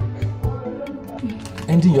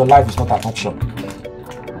 Ending your life is not an option.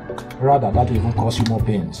 Rather, that will even cause you more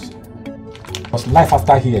pains. Because life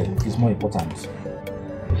after here is more important.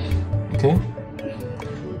 Okay?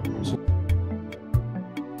 So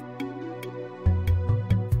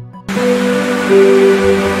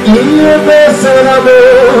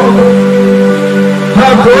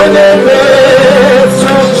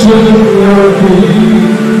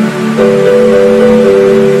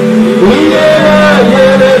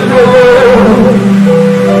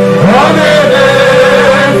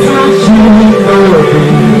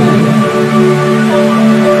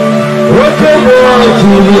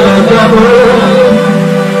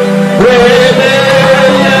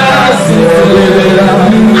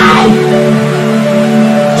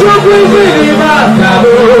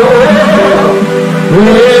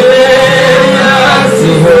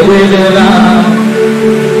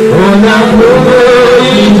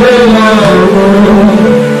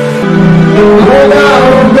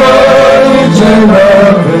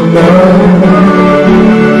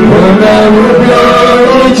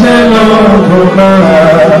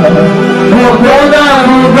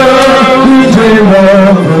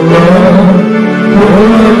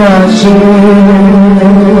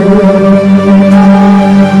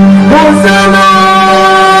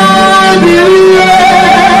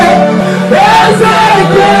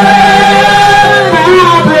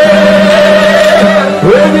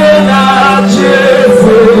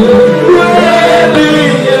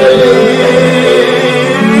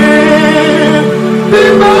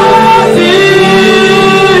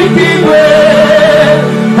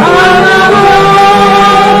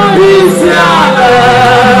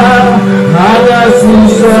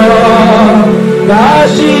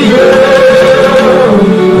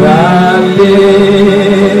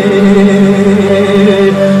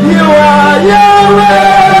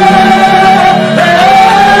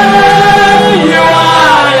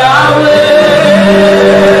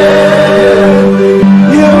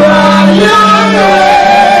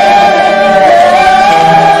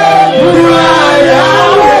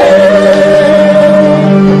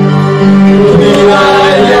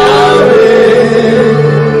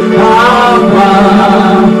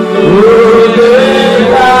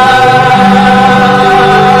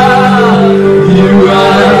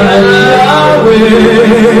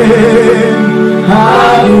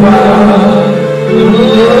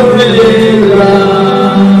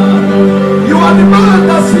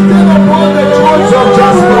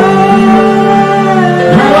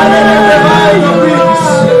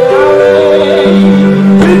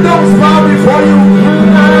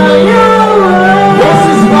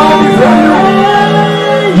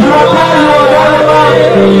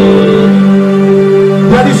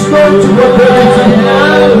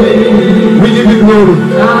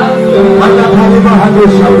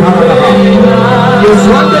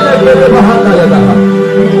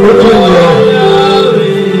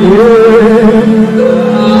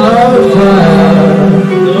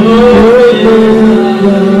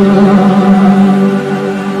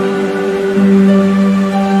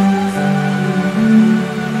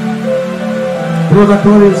Brother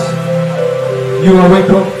Collins, you are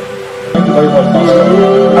welcome. Thank you very much,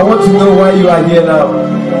 Pastor. I want to know why you are here now.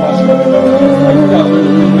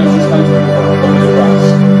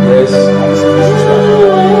 Yes.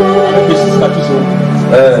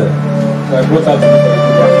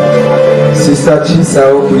 Sister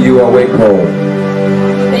Chisaoku, you are welcome.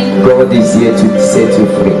 God is here to set you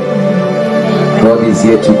free. God is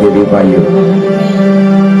here to deliver you.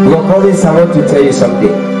 Brother Collins, I want to tell you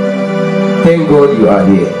something. Thank God you are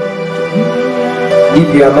here.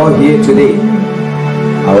 If you are not here today,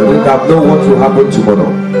 I wouldn't have known what will happen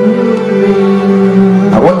tomorrow.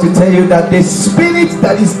 I want to tell you that the spirit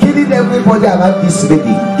that is killing everybody around this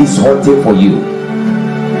lady is hunting for you.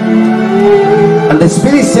 And the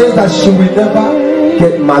spirit says that she will never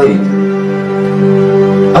get married.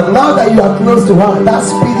 And now that you are close to her, that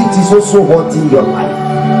spirit is also haunting your life.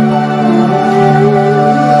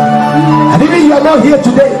 And even you are not here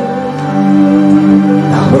today,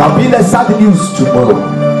 that would have been a sad news tomorrow.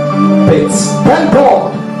 But thank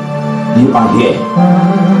God you are here.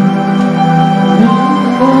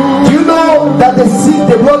 Do you know that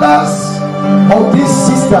the brothers of this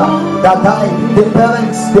sister that died, the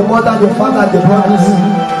parents, the mother, the father, the brothers,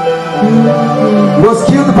 was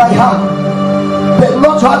killed by her? But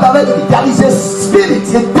not her directly. There is a spirit,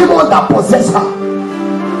 a demon that possess her.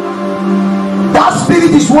 That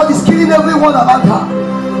spirit is what is killing everyone around her,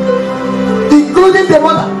 including the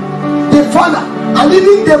mother, the father, and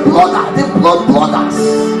even the brother, the blood brothers.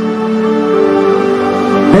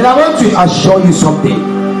 And I want to assure you something.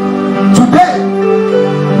 Today,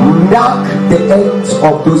 mark the end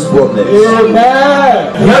of those problems.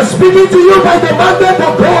 Amen. We are speaking to you by the mandate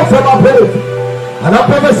of God from above. And I'm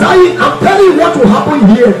prophesying, I'm telling you what will happen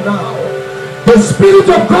here now. The Spirit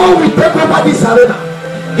of God will take over this arena.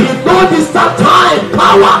 In no distant time,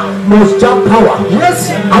 power must jump power. Yes.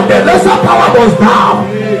 And the lesser power must bow.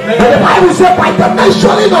 And the Bible says, by the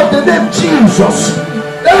mentioning of the name Jesus,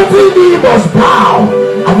 every knee must bow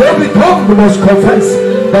and every tongue must confess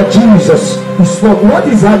that Jesus is Lord. What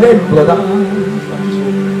is her name, brother?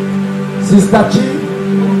 Sister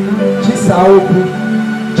Chisaoku.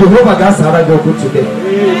 Jehovah God Saragoku today.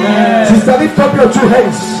 Amen. Sister, lift up your two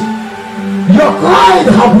hands. Your cry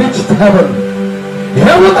have reached heaven.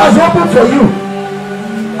 Heaven has opened for you.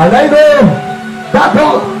 And I know that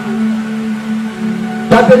God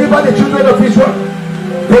that delivered the children of Israel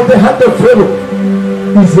from the hand of Pharaoh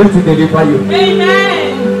is here to deliver you.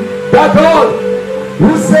 Amen. That God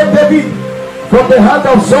who saved David from the hand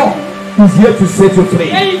of Saul is here to set you free.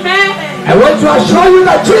 Amen. I want to assure you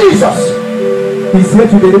that Jesus is here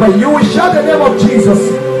to deliver you. You will shout the name of Jesus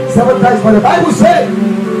 7 times, but the Bible says,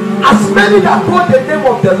 as many that call the name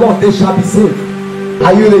of the Lord, they shall be saved.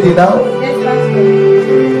 Are you ready now? Yes,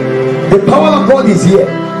 Pastor. The power of God is here,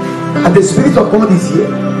 and the Spirit of God is here.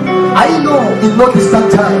 I know in no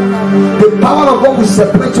distant time, the power of God will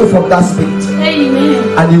separate you from that spirit.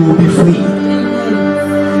 Amen. And you will be free.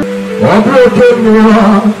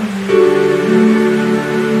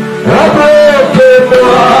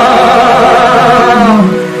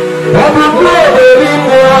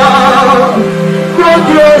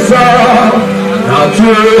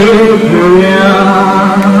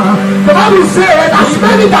 The Bible said, as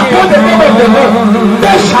many that call the name of the Lord,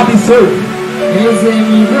 they shall be saved.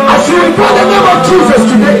 As you call the name of Jesus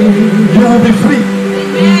today, you will be free.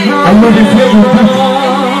 And you will be free indeed.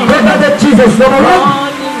 Better than Jesus, number 1.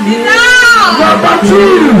 Number 2.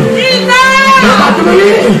 Number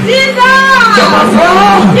 3. Number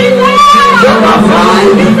 4. Number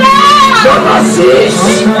 5. Number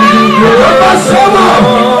 6. Number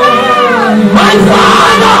 7. My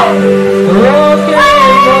Father,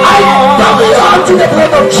 I double you out to the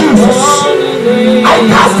blood of Jesus. I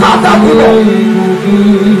cast out that demon.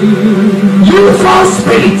 You false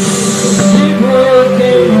spirits,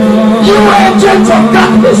 you agents of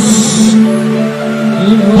darkness,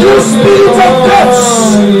 you spirit of death,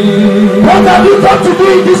 what have you got to do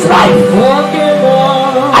in this life?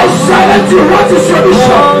 I silence you. What is your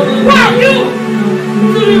mission? Who are you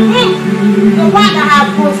to remove the one that I have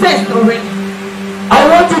possessed already? I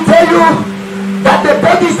want to tell you that the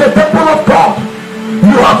body is the temple of God.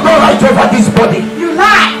 You have no right over this body. You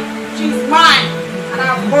lie. She's mine, and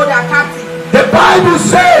I have hold her captive. The Bible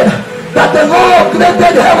said that the Lord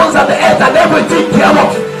created the heavens and the earth and everything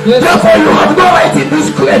thereof. Yes. Therefore, you have no right in this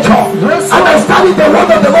creature. Yes, and I stand in the word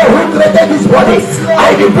of the Lord who created this body.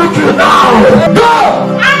 I rebuke you now.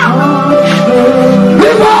 Go!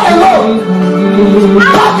 Leave her alone.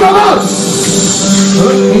 Back the us.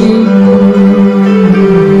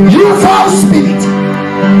 You foul spirit,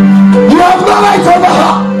 you have no right over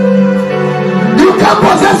her. You can't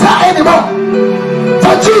possess her anymore.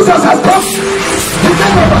 For Jesus has come to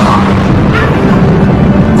take over her.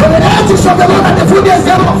 For the earth is of the Lord and the fullness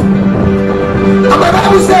thereof. And my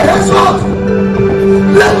Bible says, henceforth,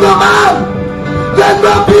 let no man, let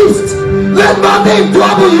no beast, let no thing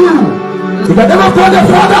trouble you. In the name of God the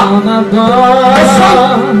Father, the Son,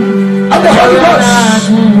 and the Holy Ghost,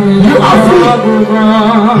 you are free.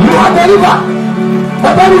 You are delivered.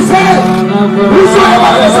 The Bible says,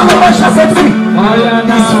 whosoever the Son of Man shall set free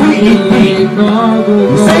is free indeed.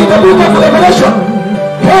 You say in the book of Revelation,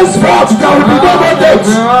 henceforth there will be no more death,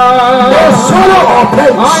 no sorrow or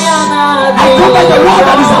pain. I come by the word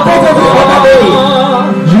that is above every other name.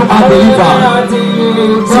 You are delivered.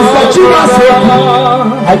 Sister Chima said,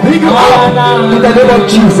 I bring you out in the name of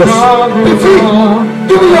Jesus. Be free.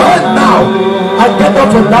 Give me your hand now and get out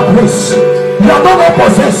from that place. You are no more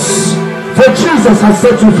possessed, for Jesus has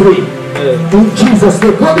set you free. In Jesus'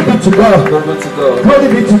 name, glory be to God. Glory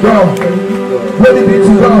be to God. Glory be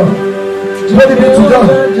to God. Glory be to God.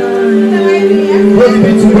 Glory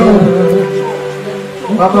be to God.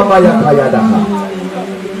 Mama Maya Kayadaha.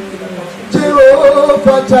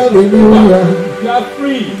 Jehovah Jireh. You are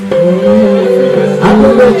free. I'm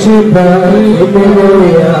going to cheap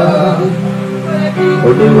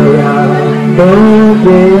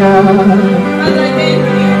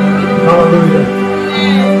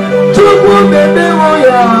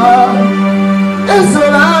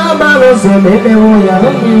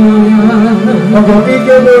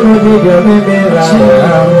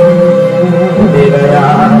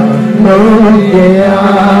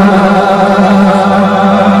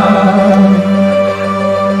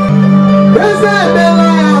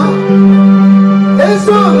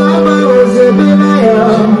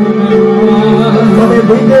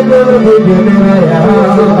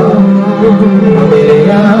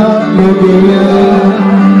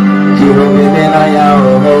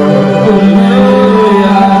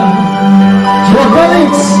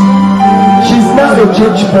She's not a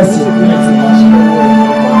church person.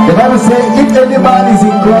 The Bible says, if any man is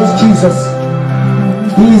in Christ Jesus,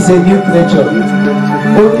 he is a new creature.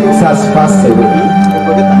 All things has passed away.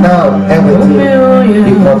 Now everything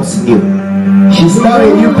becomes new. She's now a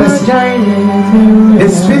new person. The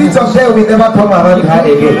spirit of death will never come around her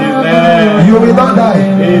again. You will not die.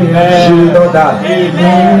 She will not die.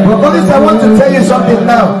 But notice, I want to tell you something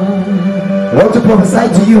now. I want to prophesy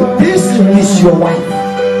to you. This is your wife.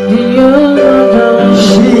 She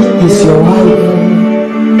is your wife.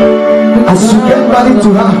 As you get married to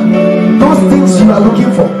her, those things you are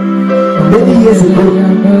looking for many years ago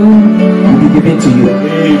will be given to you.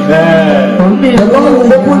 Amen. The Lord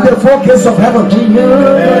will open the four gates of heaven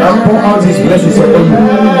and pour out his blessings upon you.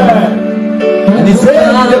 And he said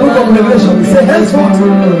in the book of Revelation, he said, henceforth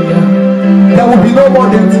there will be no more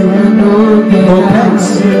death, no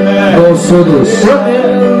pangs, no sorrows.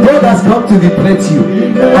 God has come to replace you,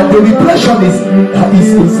 and the replacement is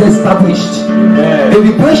established. The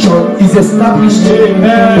replacement is established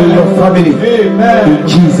in your family. In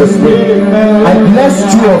Jesus' name, I bless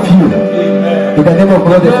two of you in the name of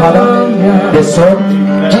God the Father, the Son,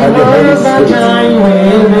 and the Holy Spirit.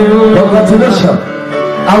 Congratulations!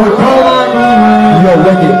 I will call your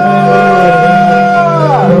wedding.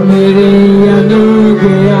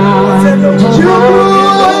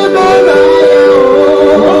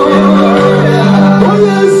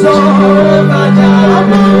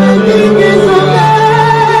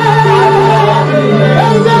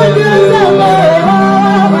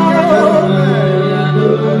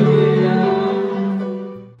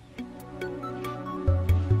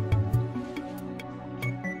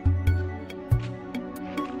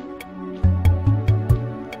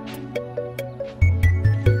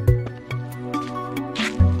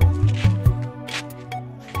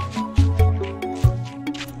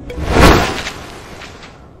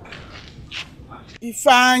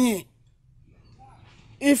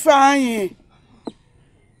 Ifeanyi,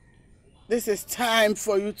 this is time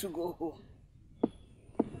for you to go home.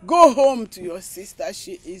 Go home to your sister.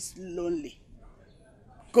 She is lonely.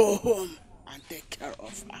 Go home and take care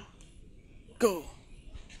of her. Go.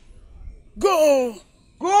 Go.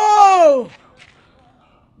 Go.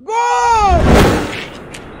 Go.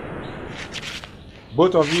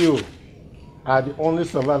 Both of you are the only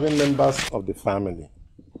surviving members of the family.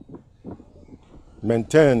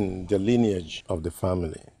 Maintain the lineage of the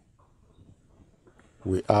family.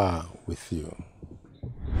 We are with you.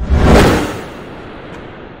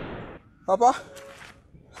 Papa?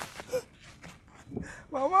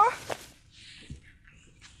 Mama?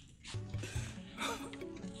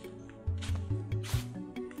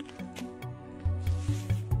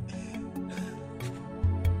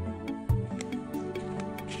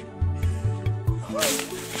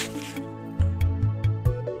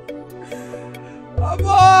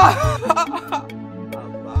 Papa!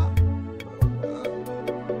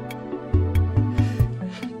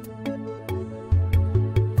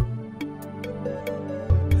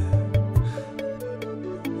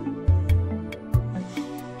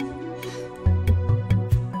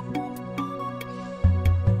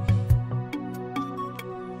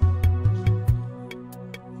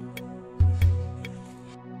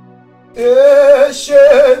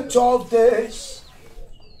 Ancient of days,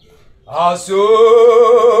 as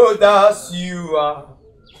old as you are,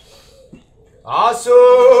 as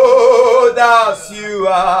old as you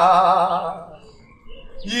are,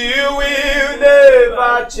 you will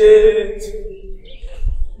never change.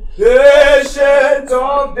 Ancient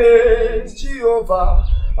of days, Jehovah,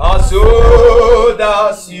 as old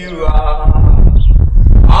as you are,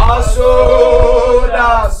 as old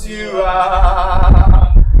as you are,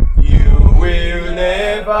 will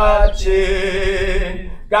never change.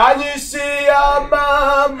 Can you see a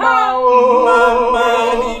mama? Oh,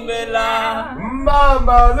 mama,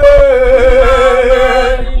 mama,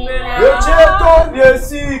 le cheto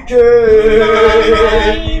biesike,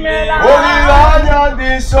 olivanya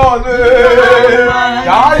disone.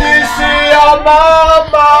 Can you see a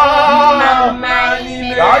mama?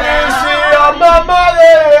 Can you see a mama?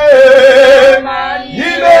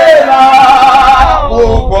 Imela,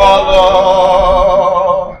 oh,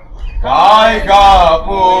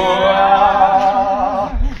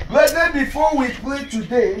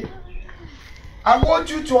 I want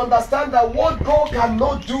you to understand that what God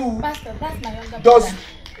cannot do. Pastor, that's my younger brother.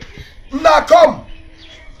 Now come.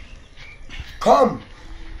 Come.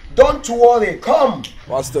 Don't worry. Come.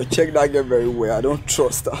 Pastor, check that girl very well. I don't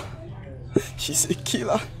trust her. She's a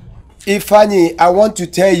killer. Ifeanyi, I want to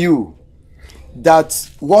tell you that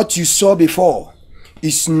what you saw before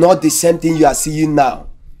is not the same thing you are seeing now.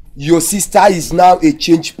 Your sister is now a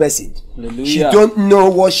changed person. Hallelujah. She don't know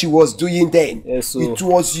what she was doing then. Yes, it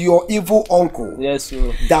was your evil uncle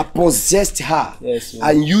that possessed her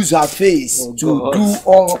and used her face to do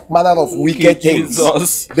all manner of wicked things.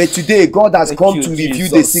 But today God has come to reveal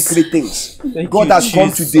the secret things. God has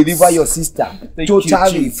come to deliver your sister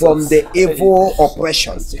totally from the evil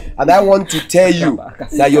oppression. And I want to tell you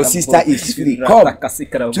that your sister is free. Come.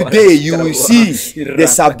 Today you will see the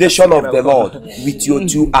salvation of the Lord with your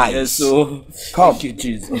two eyes. Come. Thank you,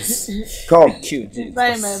 Jesus. Come. Thank you, Jesus.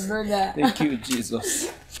 Bye, my brother. Thank you,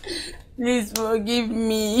 Jesus. Please forgive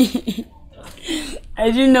me. I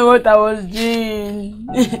didn't know what I was doing.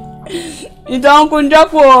 It's Uncle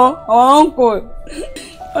Jacko, our uncle.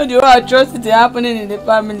 All the whole atrocity happening in the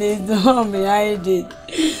family is the one behind it.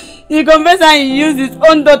 He confessed and he used his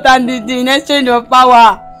own daughter and in exchange of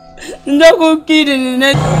power.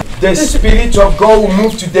 The Spirit of God will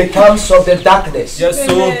move to the camps of the darkness. Yes,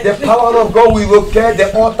 sir. The power of God will locate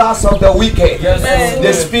the altars of the wicked. Yes,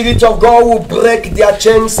 the Spirit of God will break their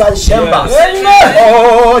chains and chambers. Yes.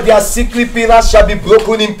 Oh, their secret pillars shall be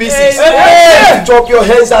broken in pieces. Lift up your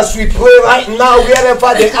hands as we pray right now,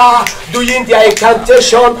 wherever they are, doing their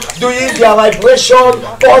incantation, doing their vibration,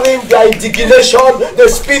 pouring their indignation. The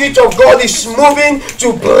Spirit of God is moving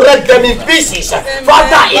to break them in pieces.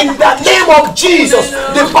 Father, in the name of Jesus,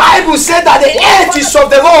 the Bible said that the earth is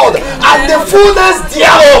of the Lord and the fullness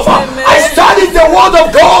thereof. I study the word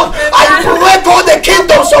of God. I break all the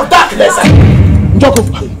kingdoms of darkness. Jacob,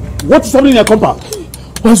 what is happening in your compound?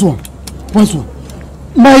 Where's one?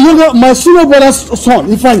 My senior brother's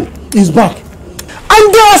son, Ifeanyi, is back. And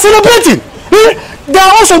they are celebrating. They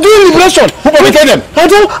are also doing liberation. Who permitted them? I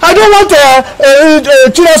don't want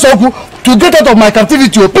Chinasoku to get out of my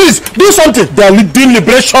captivity. Please do something. They are doing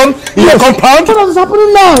liberation in your compound. What is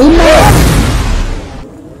happening now?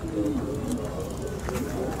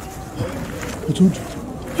 I told you.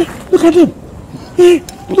 Look at him.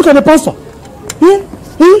 Look at the pastor.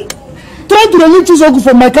 Trying to release Chisoku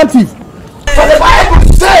from my captive. For the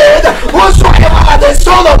Bible said, whosoever the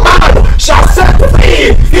Son of Man shall set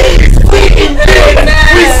free, he is free indeed.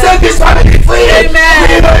 We set this family free.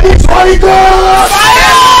 Freedom is Holy Ghost.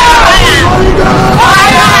 Holy Ghost.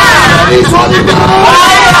 Is Holy Ghost.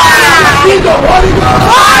 Freedom, Holy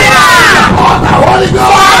Ghost. Holy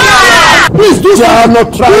Ghost. Please do something. They are not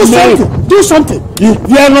trying me. Do something.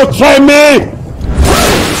 They are not trying me.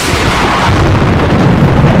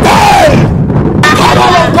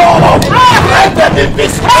 Let them be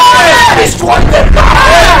peaceful. Destroy them now.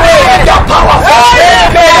 Let their power fall.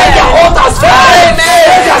 Let their altars fall. Let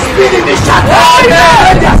their spirit be shattered.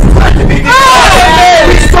 Let their strength be destroyed.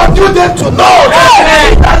 We subdue them to naught.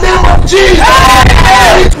 In the name of Jesus.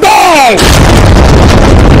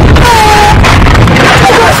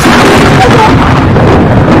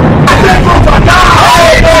 Take over now.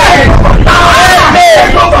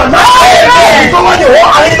 Take over now. Take over the whole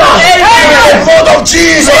arena. The blood of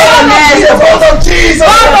Jesus. With the blood of Jesus.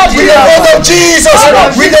 With the blood of Jesus.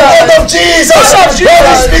 With the blood of Jesus.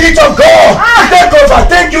 Holy Spirit of God. Take over.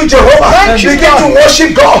 Thank you, Jehovah. Begin to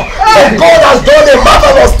worship God. And God has done the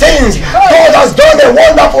marvelous things. God has done the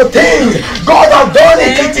wonderful things. God has done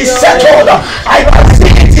it. It is settled. I can see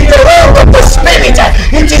it in the realm of the Spirit.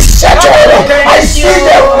 It is settled. I see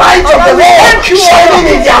the light of the Lord shining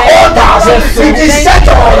in their altars. It is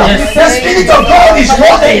settled. The Spirit of God is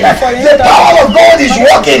working. The power of God is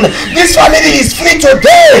working. This family is free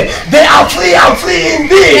today. They are free and free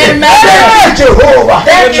indeed. Thank you, Jehovah.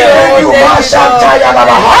 Thank you,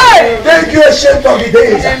 Thank you, Ancient of the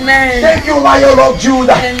Days. Thank you, Lion of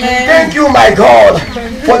Judah. Thank you, my God,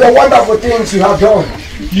 for the wonderful things you have done.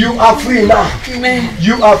 You are free now. Amen.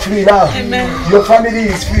 You are free now. Amen. Your family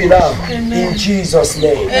is free now. Amen. In Jesus'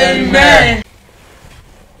 name. Amen.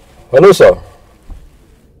 Hello, sir.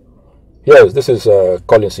 Yes, this is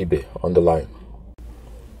Colin CB on the line.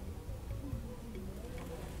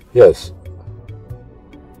 Yes.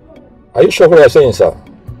 Are you sure what you're saying, sir?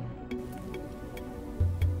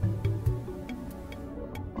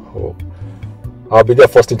 Oh, I'll be there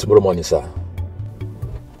first thing tomorrow morning, sir.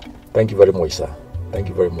 Thank you very much, sir. Thank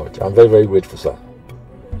you very much. I'm very, very grateful, sir.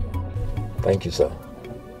 Thank you, sir.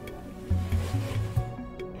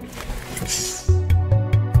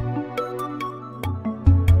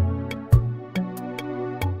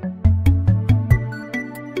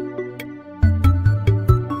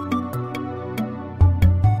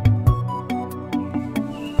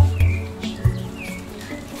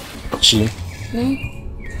 Chi,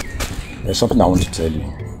 there's something I want to tell you.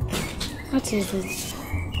 What is it?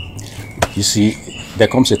 You see, there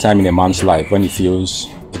comes a time in a man's life when he feels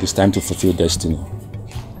it is time to fulfill destiny.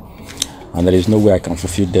 And there is no way I can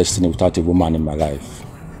fulfill destiny without a woman in my life.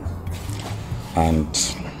 And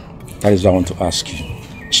that is what I want to ask you,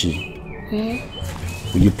 Chi.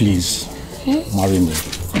 Will you please marry me?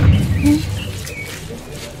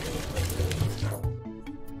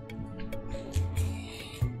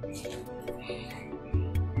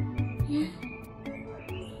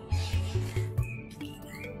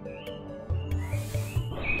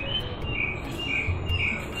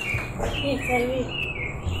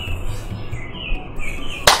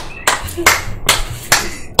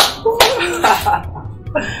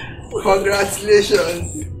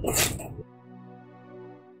 Congratulations.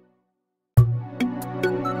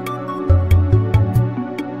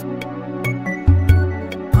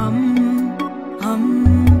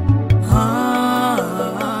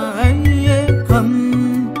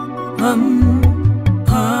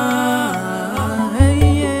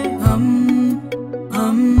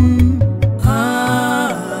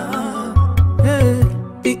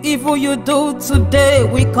 The evil you do today,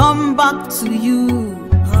 we come back to you.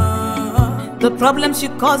 The problems you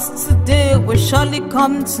caused today will surely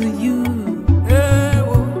come to you.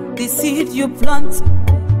 The seed you plant,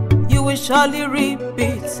 you will surely reap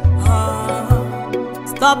it.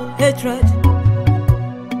 Stop hatred,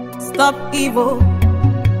 stop evil,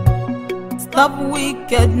 stop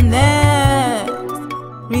wickedness.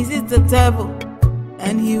 Resist the devil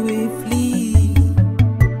and he will flee.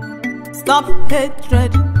 Stop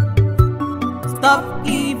hatred, stop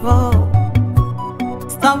evil,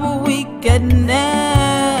 stop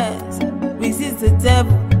wickedness. Resist the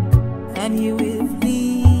devil and he will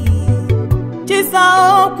flee.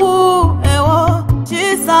 Chisaoku ewo,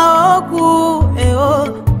 chisaoku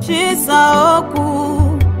ewo, chisaoku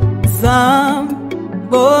zam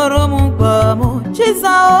boromu bamo.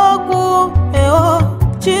 Chisaoku ewo,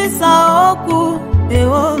 chisaoku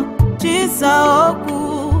ewo, chisaoku